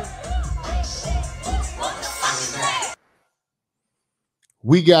 Hey.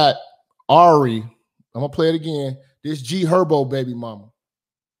 We got Ari. I'm gonna play it again. This G Herbo baby mama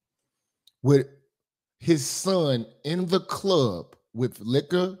with his son in the club with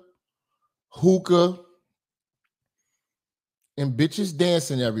liquor, hookah, and bitches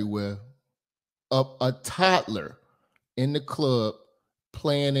dancing everywhere. A toddler in the club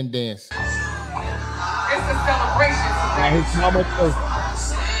playing and dancing. It's a celebration tonight. His mama first.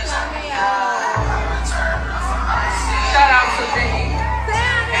 Shout out to Biggie.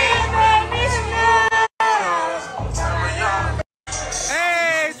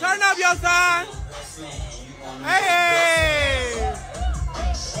 Hey, turn up your son. Hey.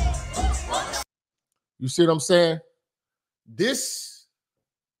 You see what I'm saying? This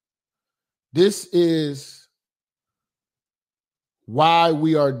is why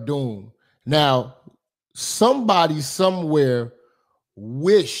we are doomed. Now, somebody somewhere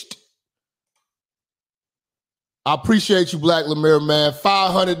wished. I appreciate you, Black Lemire, man.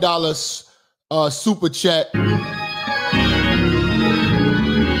 $500 super chat.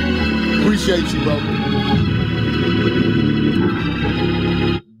 Appreciate you, bro.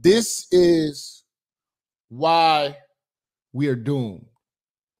 This is why we are doomed.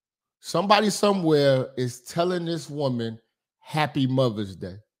 Somebody somewhere is telling this woman Happy Mother's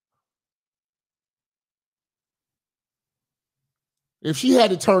Day. If she had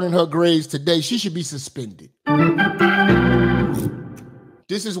to turn in her grades today, she should be suspended.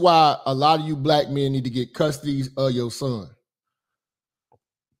 This is why a lot of you black men need to get custody of your son.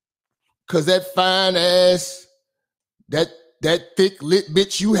 Because that fine ass, that thick lit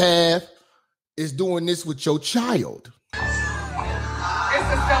bitch you have is doing this with your child. It's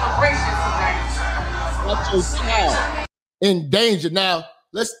a celebration tonight. Not your child. In danger. Now,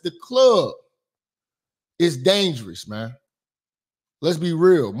 the club is dangerous, man. Let's be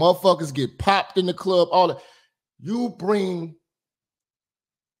real. Motherfuckers get popped in the club. All that. You bring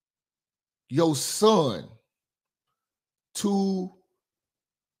your son to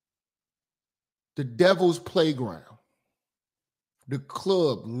the devil's playground, the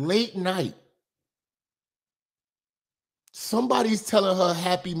club, late night. Somebody's telling her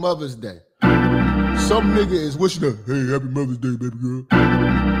Happy Mother's Day. Some nigga is wishing her, hey, Happy Mother's Day, baby girl.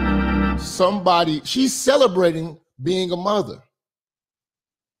 She's celebrating being a mother.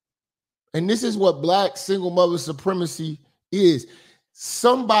 And this is what black single mother supremacy is.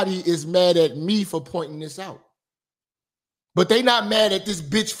 Somebody is mad at me for pointing this out. But they not mad at this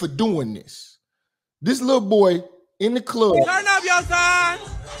bitch for doing this. This little boy in the club. Turn up your son.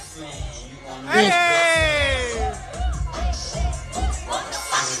 Hey.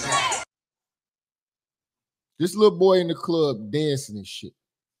 This little boy in the club dancing and shit.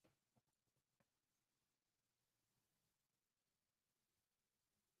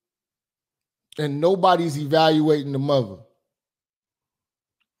 And nobody's evaluating the mother.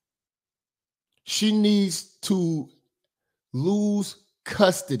 She needs to lose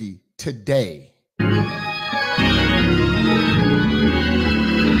custody today. It's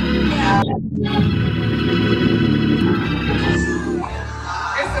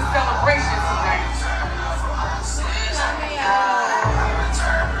a celebration tonight.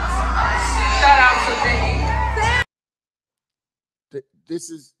 Shout out to Biggie. This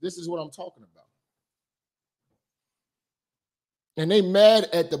is what I'm talking about. And they mad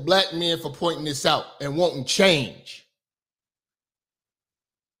at the black men for pointing this out and wanting change.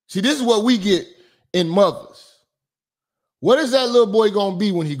 See, this is what we get in mothers. What is that little boy gonna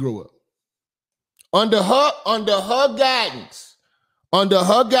be when he grow up? Under her guidance,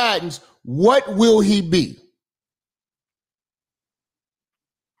 what will he be?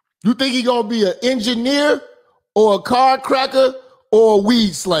 You think he gonna be an engineer or a car cracker or a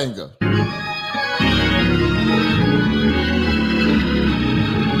weed slanger?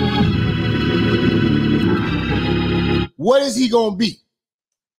 What is he gonna be?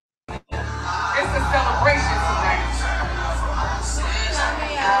 It's a celebration tonight.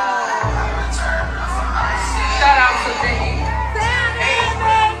 Shout out to Biggie.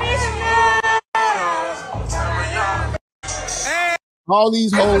 All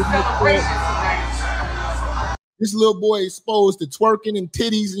these hoes. This little boy exposed to twerking and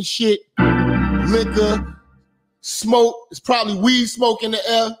titties and shit. liquor, smoke. It's probably weed smoke in the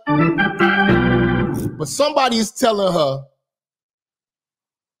air. But somebody is telling her,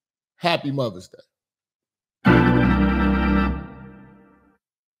 Happy Mother's Day.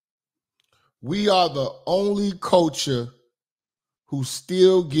 We are the only culture who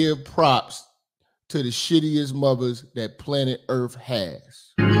still give props to the shittiest mothers that planet Earth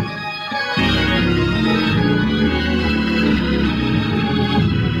has.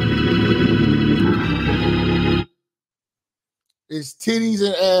 It's titties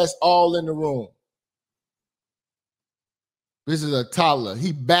and ass all in the room. This is a toddler.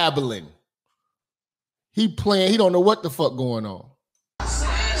 He babbling. He playing. He don't know what the fuck going on.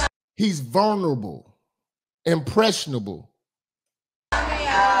 He's vulnerable, impressionable.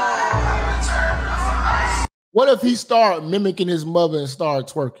 What if he started mimicking his mother and started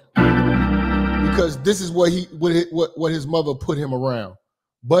twerking? Because this is what his mother put him around.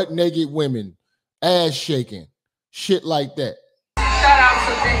 Butt naked women, ass shaking, shit like that. Shout out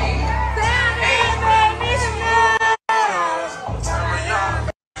to me.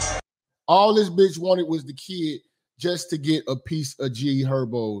 All this bitch wanted was the kid just to get a piece of G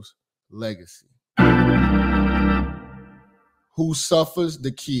Herbo's legacy. Who suffers?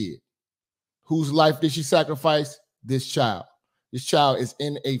 The kid. Whose life did she sacrifice? This child. This child is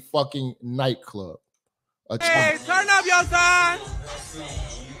in a fucking nightclub. Hey, turn up your son.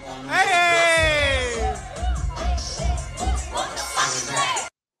 Hey.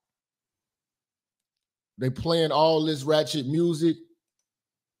 They playing all this ratchet music.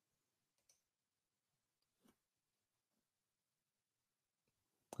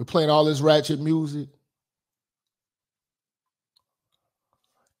 They're playing all this ratchet music.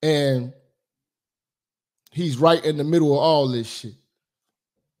 And he's right in the middle of all this shit.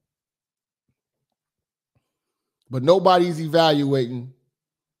 But nobody's evaluating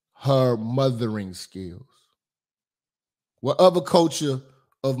her mothering skills. What other culture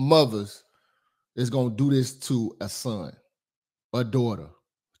of mothers is going to do this to a son, a daughter,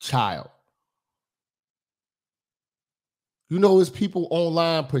 a child? You know, there's people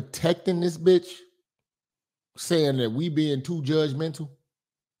online protecting this bitch, saying that we being too judgmental.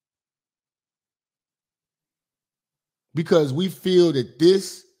 Because we feel that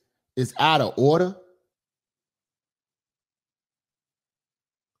this is out of order.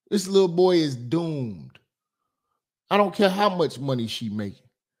 This little boy is doomed. I don't care how much money she making.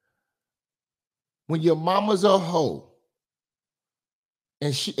 When your mama's a hoe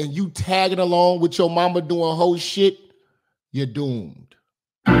and you tagging along with your mama doing hoe shit, you're doomed.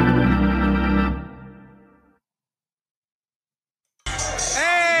 Hey,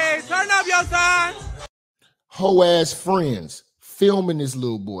 turn up your son. Hoe ass friends filming this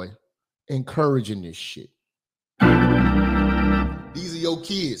little boy, encouraging this shit. These are your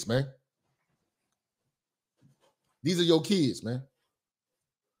kids, man. These are your kids, man.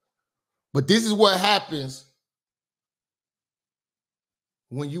 But this is what happens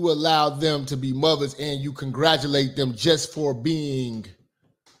when you allow them to be mothers and you congratulate them just for being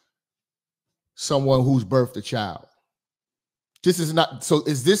someone who's birthed a child. This is not, so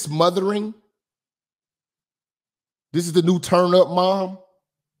is this mothering? This is the new turn up mom?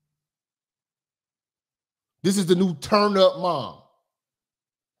 This is the new turn up mom.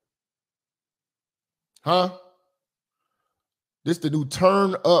 Huh? This is the new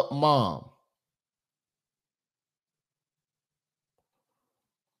turn up mom.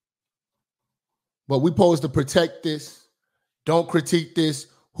 But we supposed to protect this. Don't critique this.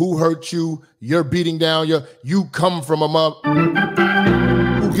 Who hurt you? You're beating down you come from a mom.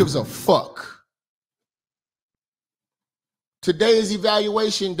 Who gives a fuck? Today is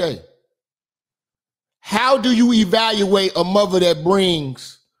evaluation day. How do you evaluate a mother that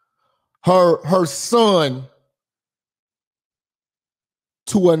brings her son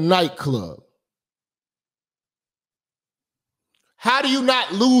to a nightclub? How do you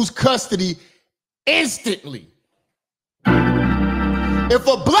not lose custody instantly? If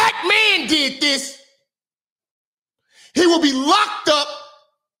a black man did this, he will be locked up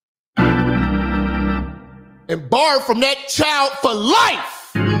and barred from that child for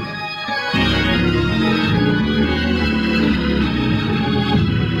life.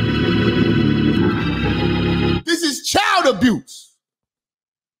 This is child abuse.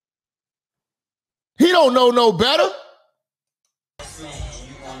 He don't know no better.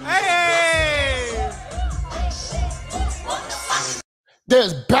 Hey.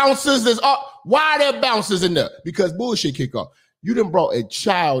 There's bouncers. Why are there bouncers in there? Because bullshit kick off. You done brought a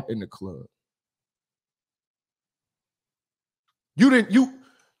child in the club. You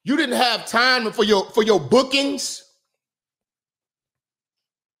didn't have time for your bookings.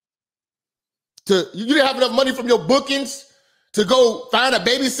 You didn't have enough money from your bookings to go find a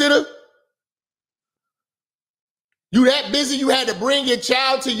babysitter? You that busy you had to bring your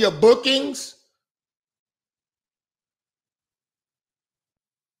child to your bookings?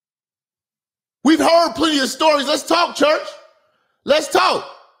 We've heard plenty of stories. Let's talk, church. Let's talk.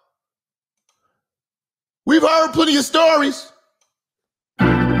 We've heard plenty of stories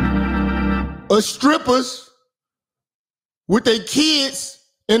of strippers with their kids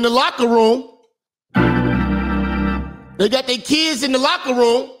in the locker room. They got their kids in the locker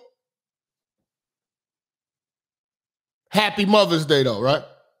room. Happy Mother's Day, though, right?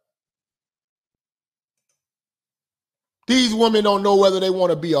 These women don't know whether they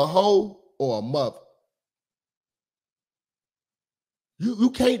want to be a hoe or a mother. You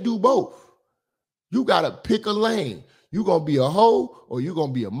can't do both. You got to pick a lane. You going to be a hoe or you going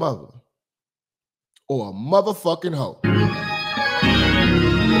to be a mother. Or a motherfucking hoe.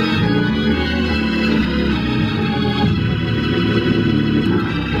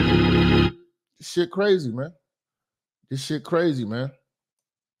 This shit crazy, man. This shit crazy, man.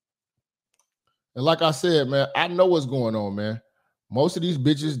 And like I said, man, I know what's going on, man. Most of these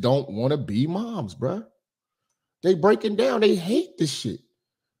bitches don't want to be moms, bruh. They breaking down. They hate this shit.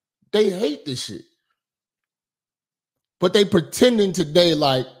 They hate this shit. But they pretending today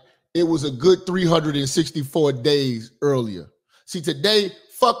like it was a good 364 days earlier. See, today,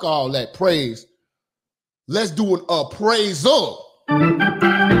 fuck all that praise. Let's do an appraisal.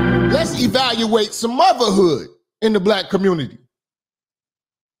 Let's evaluate some motherhood in the Black community.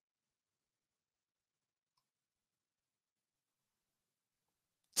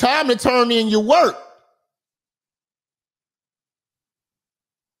 Time to turn in your work.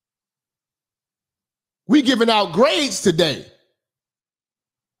 We giving out grades today.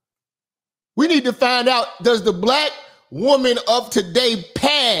 We need to find out, does the Black woman of today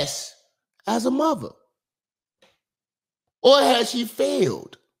pass as a mother? Or has she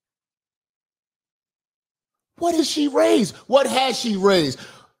failed? What has she raised? What has she raised?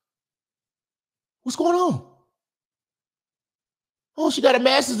 What's going on? Oh, she got a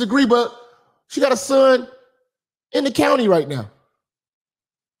master's degree, but she got a son in the county right now.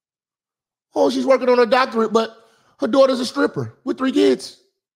 Oh, she's working on her doctorate, but her daughter's a stripper with 3 kids.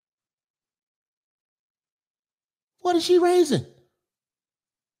 What is she raising?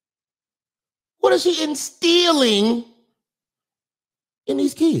 What is she instilling in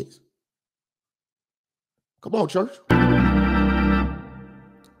these kids? Come on, church.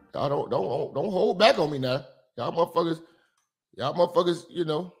 Y'all don't hold back on me now. Y'all motherfuckers, you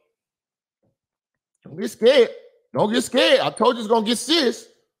know, don't get scared. Don't get scared. I told you it's gonna get serious.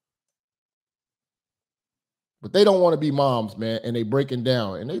 But they don't want to be moms, man, and they breaking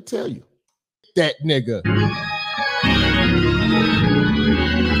down, and they tell you that nigga.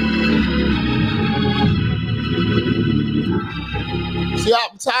 See,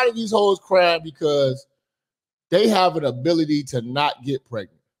 I'm tired of these hoes crying because they have an ability to not get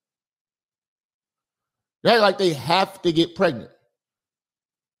pregnant. They're like they have to get pregnant.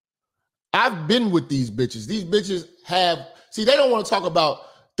 I've been with these bitches. These bitches have, see, they don't want to talk about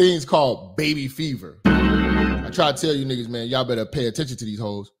things called baby fever. I try to tell you niggas, man, y'all better pay attention to these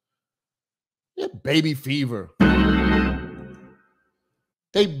hoes. Yeah, baby fever.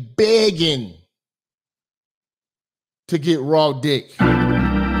 They begging to get raw dick.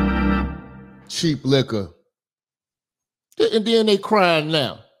 Cheap liquor. And then they crying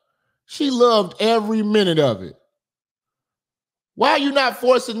now. She loved every minute of it. Why are you not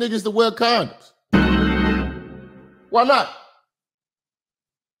forcing niggas to wear condoms? Why not?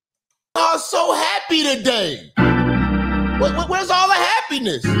 I'm so happy today. Where's all the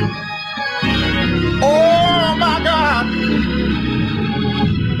happiness? Oh my God.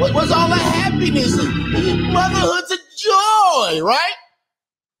 Where's all the happiness? Motherhood's a joy, right?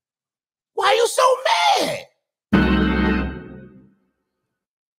 Why are you so mad?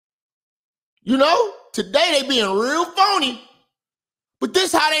 You know, today they being real phony, but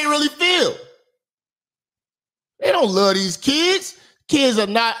this how they really feel. They don't love these kids. Kids are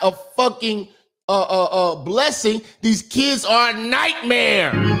not a fucking blessing. These kids are a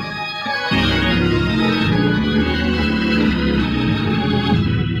nightmare.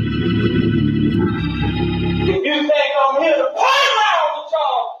 If you think I'm here to play around with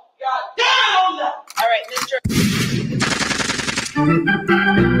y'all, God damn on that. All right, Mr.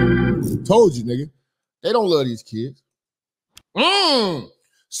 Told you, nigga. They don't love these kids.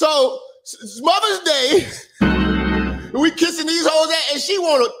 So it's Mother's Day. We kissing these hoes at, and she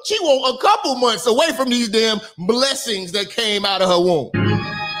want a couple months away from these damn blessings that came out of her womb.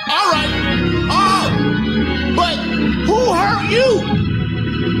 All right. Oh, but who hurt you?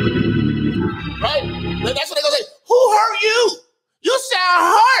 Right? That's what they gonna say. Who hurt you? You sound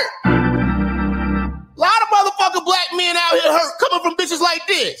hurt. A lot of motherfucking black men out here hurt coming from bitches like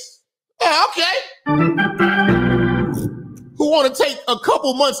this. Yeah, okay. Who want to take a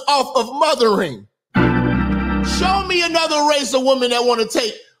couple months off of mothering? Show me another race of women that want to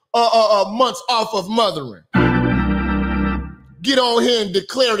take months off of mothering. Get on here and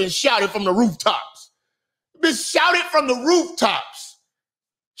declare it and shout it from the rooftops. Bitch, shout it from the rooftops.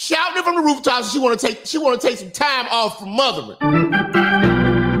 Shouting it from the rooftops. She want to take some time off from mothering.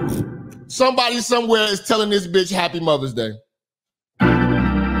 Somebody somewhere is telling this bitch Happy Mother's Day.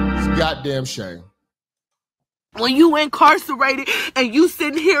 It's a goddamn shame. When you incarcerated and you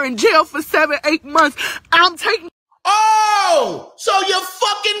sitting here in jail for 7-8 months, I'm taking. Oh, so you're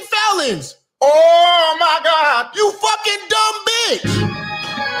fucking felons. Oh my God, you fucking dumb bitch.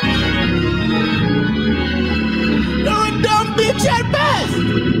 You're a dumb bitch at best.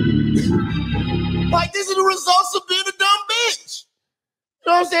 Like, these are the results of being a dumb bitch.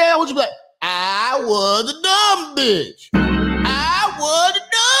 You know what I'm saying? Would you be like, I was a dumb bitch. I was a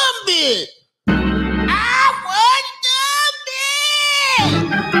dumb bitch.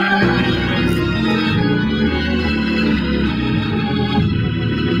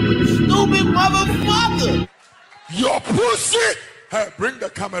 Stupid motherfucker. Your pussy. Hey, bring the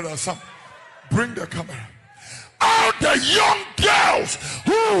camera, son. Bring the camera. All the young girls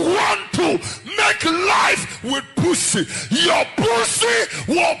who want to make life with pussy, your pussy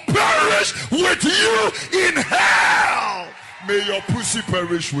will perish with you in hell. May your pussy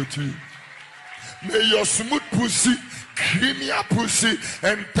perish with you. May your smooth pussy, creamier pussy,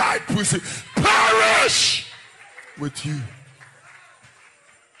 and tight pussy perish with you.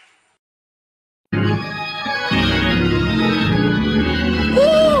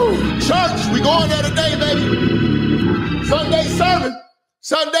 Woo! Church, we going there today, baby. Sunday sermon.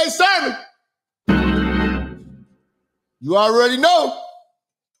 Sunday sermon. You already know.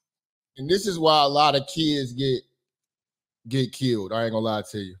 And this is why a lot of kids get killed. I ain't gonna lie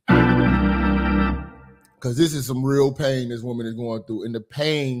to you. Because this is some real pain this woman is going through. And the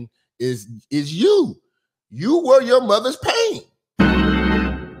pain is you. You were your mother's pain.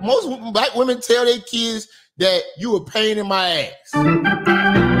 Most black women tell their kids that you a pain in my ass.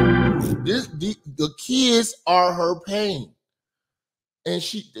 The kids are her pain. And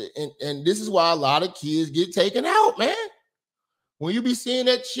this is why a lot of kids get taken out, man. When you be seeing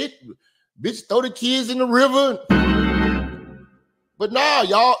that shit, bitch, throw the kids in the river. But nah,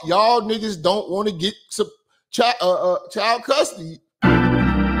 y'all niggas don't want to get some child custody.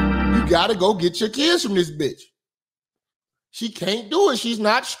 You gotta go get your kids from this bitch. She can't do it. She's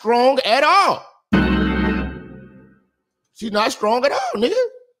not strong at all. She's not strong at all, nigga.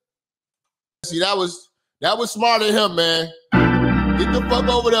 See, that was smart of him, man. Get the fuck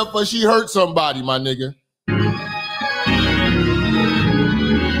over there before she hurt somebody, my nigga.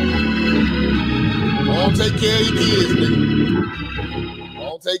 Don't take care of your kids, nigga.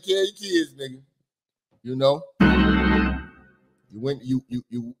 Don't take care of your kids, nigga. You know? You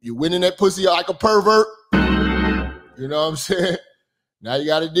went in that pussy like a pervert. You know what I'm saying? Now you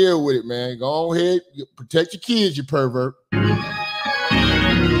got to deal with it, man. Go ahead, protect your kids, you pervert.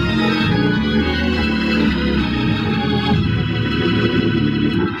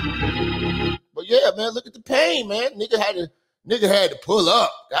 But yeah, man, look at the pain, man. Nigga had to pull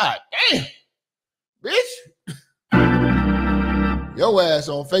up. God damn, bitch. Your ass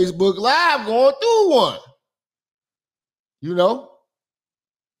on Facebook Live going through one. You know?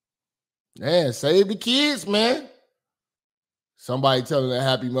 Man, save the kids, man. Somebody telling her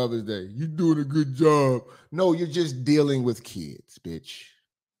Happy Mother's Day. You doing a good job. No, you're just dealing with kids, bitch.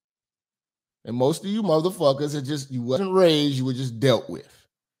 And most of you motherfuckers are just, you wasn't raised, you were just dealt with.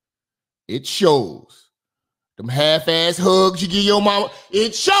 It shows. Them half-ass hugs you give your mama,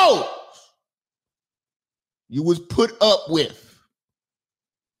 it shows. You was put up with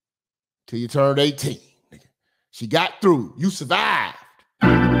till you turned 18. She got through. You survived.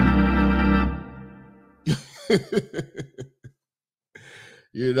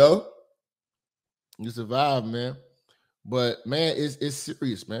 You know? You survived, man. But, man, it's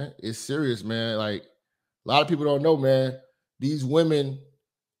serious, man. It's serious, man. Like, a lot of people don't know, man. These women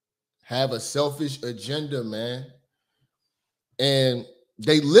have a selfish agenda, man. And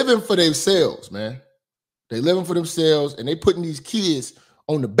they living for themselves, man. They living for themselves, and they putting these kids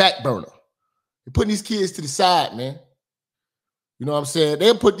on the back burner. They're putting these kids to the side, man. You know what I'm saying?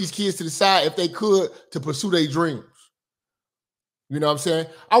 They'll put these kids to the side if they could to pursue their dreams. You know what I'm saying?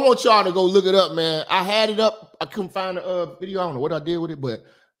 I want y'all to go look it up, man. I had it up. I couldn't find a video. I don't know what I did with it, but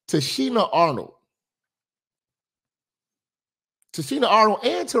Tashina Arnold. Tashina Arnold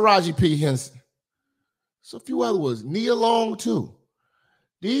and Taraji P. Henson. So a few other ones. Nia Long too.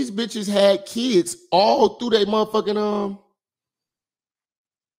 These bitches had kids all through their motherfucking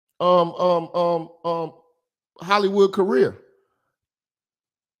Hollywood career.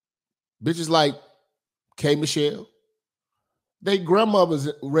 Bitches like K. Michelle. They grandmothers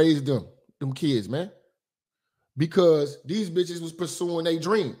raised them kids, man. Because these bitches was pursuing their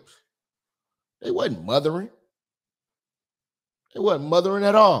dreams. They wasn't mothering. They wasn't mothering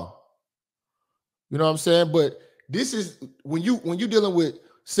at all. You know what I'm saying? But this is when you're dealing with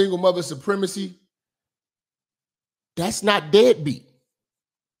single mother supremacy, that's not deadbeat.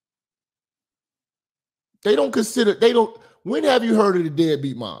 When have you heard of the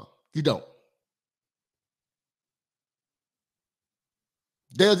deadbeat mom? You don't.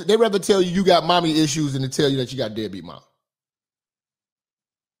 They rather tell you got mommy issues than to tell you that you got deadbeat mom.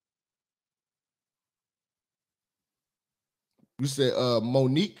 You said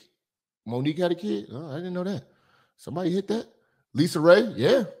Monique had a kid? Oh, I didn't know that. Somebody hit that? Lisa Ray?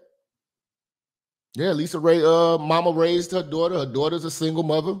 Yeah. Yeah, Lisa Ray, mama raised her daughter. Her daughter's a single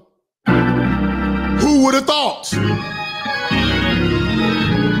mother. Who would have thought?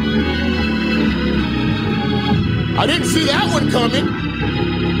 I didn't see that one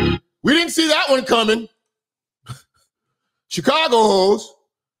coming. We didn't see that one coming. Chicago hoes.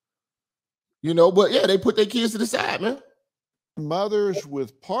 You know, but yeah, they put their kids to the side, man. Mothers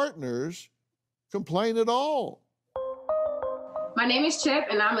with partners complain at all. My name is Chip,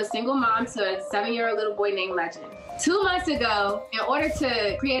 and I'm a single mom to a 7-year-old little boy named Legend. 2 months ago, in order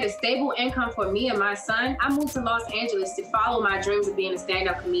to create a stable income for me and my son, I moved to Los Angeles to follow my dreams of being a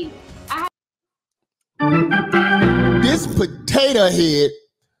stand-up comedian. This potato head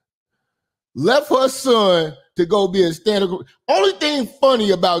left her son to go be a stand-up. Only thing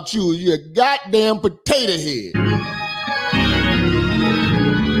funny about you is you're a goddamn potato head.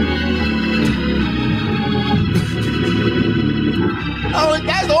 Oh,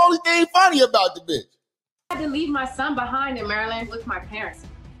 that's the only thing funny about the bitch. I had to leave my son behind in Maryland with my parents.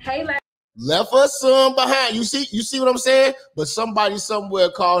 Hey, left her son behind. You see what I'm saying? But somebody somewhere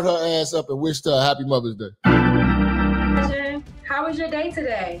called her ass up and wished her a happy Mother's Day. How was your day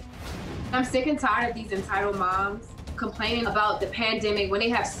today? I'm sick and tired of these entitled moms complaining about the pandemic when they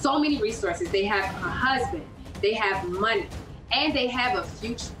have so many resources. They have a husband, they have money, and they have a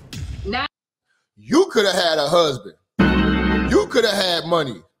future. Now, you could have had a husband. You could have had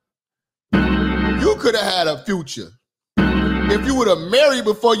money. You could have had a future. If you would have married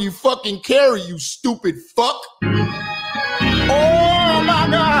before you fucking carry, you stupid fuck. Oh my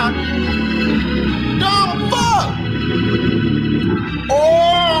God. Dumb fuck.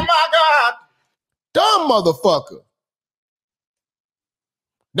 Oh my God. Dumb motherfucker.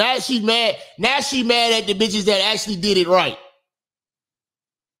 Now she mad. Now she mad at the bitches that actually did it right.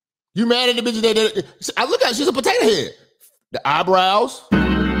 You mad at the bitches that did it? I look at her, she's a potato head. The eyebrows,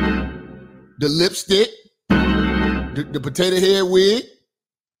 the lipstick, the potato head wig,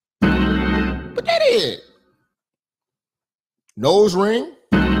 potato head, nose ring,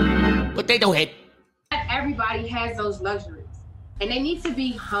 potato head. not everybody has those luxuries, and they need to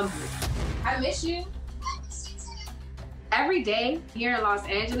be humble. I miss you. Every day here in Los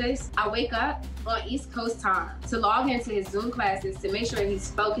Angeles, I wake up on East Coast time to log into his Zoom classes to make sure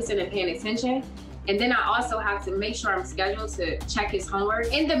he's focusing and paying attention. And then I also have to make sure I'm scheduled to check his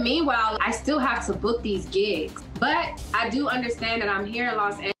homework. In the meanwhile, I still have to book these gigs. But I do understand that I'm here in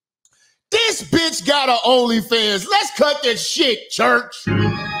Los Angeles. This bitch got her OnlyFans. Let's cut this shit, church.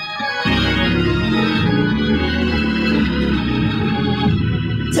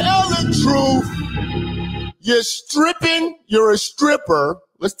 Tell the truth. You're stripping. You're a stripper.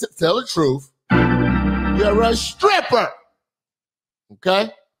 Let's tell the truth. You're a stripper.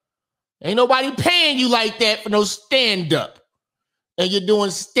 Okay? Ain't nobody paying you like that for no stand-up. And you're doing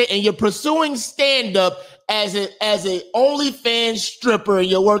and you're pursuing stand-up as a OnlyFans stripper, and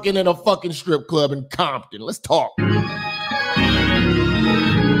you're working in a fucking strip club in Compton. Let's talk. Get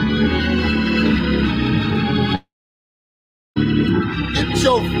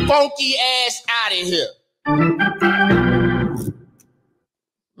your funky ass out of here.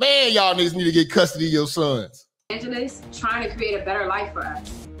 Man, y'all niggas need to get custody of your sons. Angeles, trying to create a better life for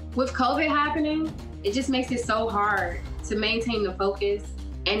us. With COVID happening, it just makes it so hard to maintain the focus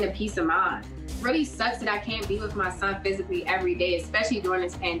and the peace of mind. It really sucks that I can't be with my son physically every day, especially during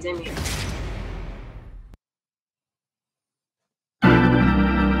this pandemic.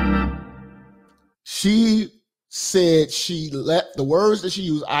 She said she left, the words that she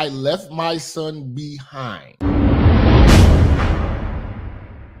used, I left my son behind.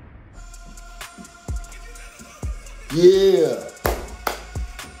 Yeah.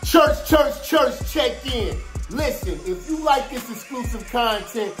 Church, check in. Listen, if you like this exclusive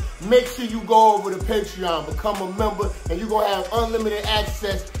content, make sure you go over to Patreon, become a member, and you're going to have unlimited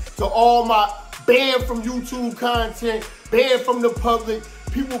access to all my banned from YouTube content, banned from the public.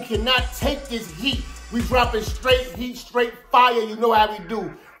 People cannot take this heat. We dropping straight heat, straight fire. You know how we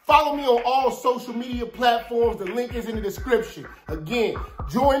do. Follow me on all social media platforms. The link is in the description. Again,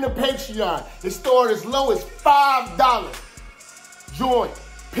 join the Patreon. It starts as low as $5. Join.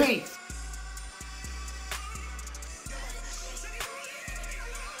 Peace.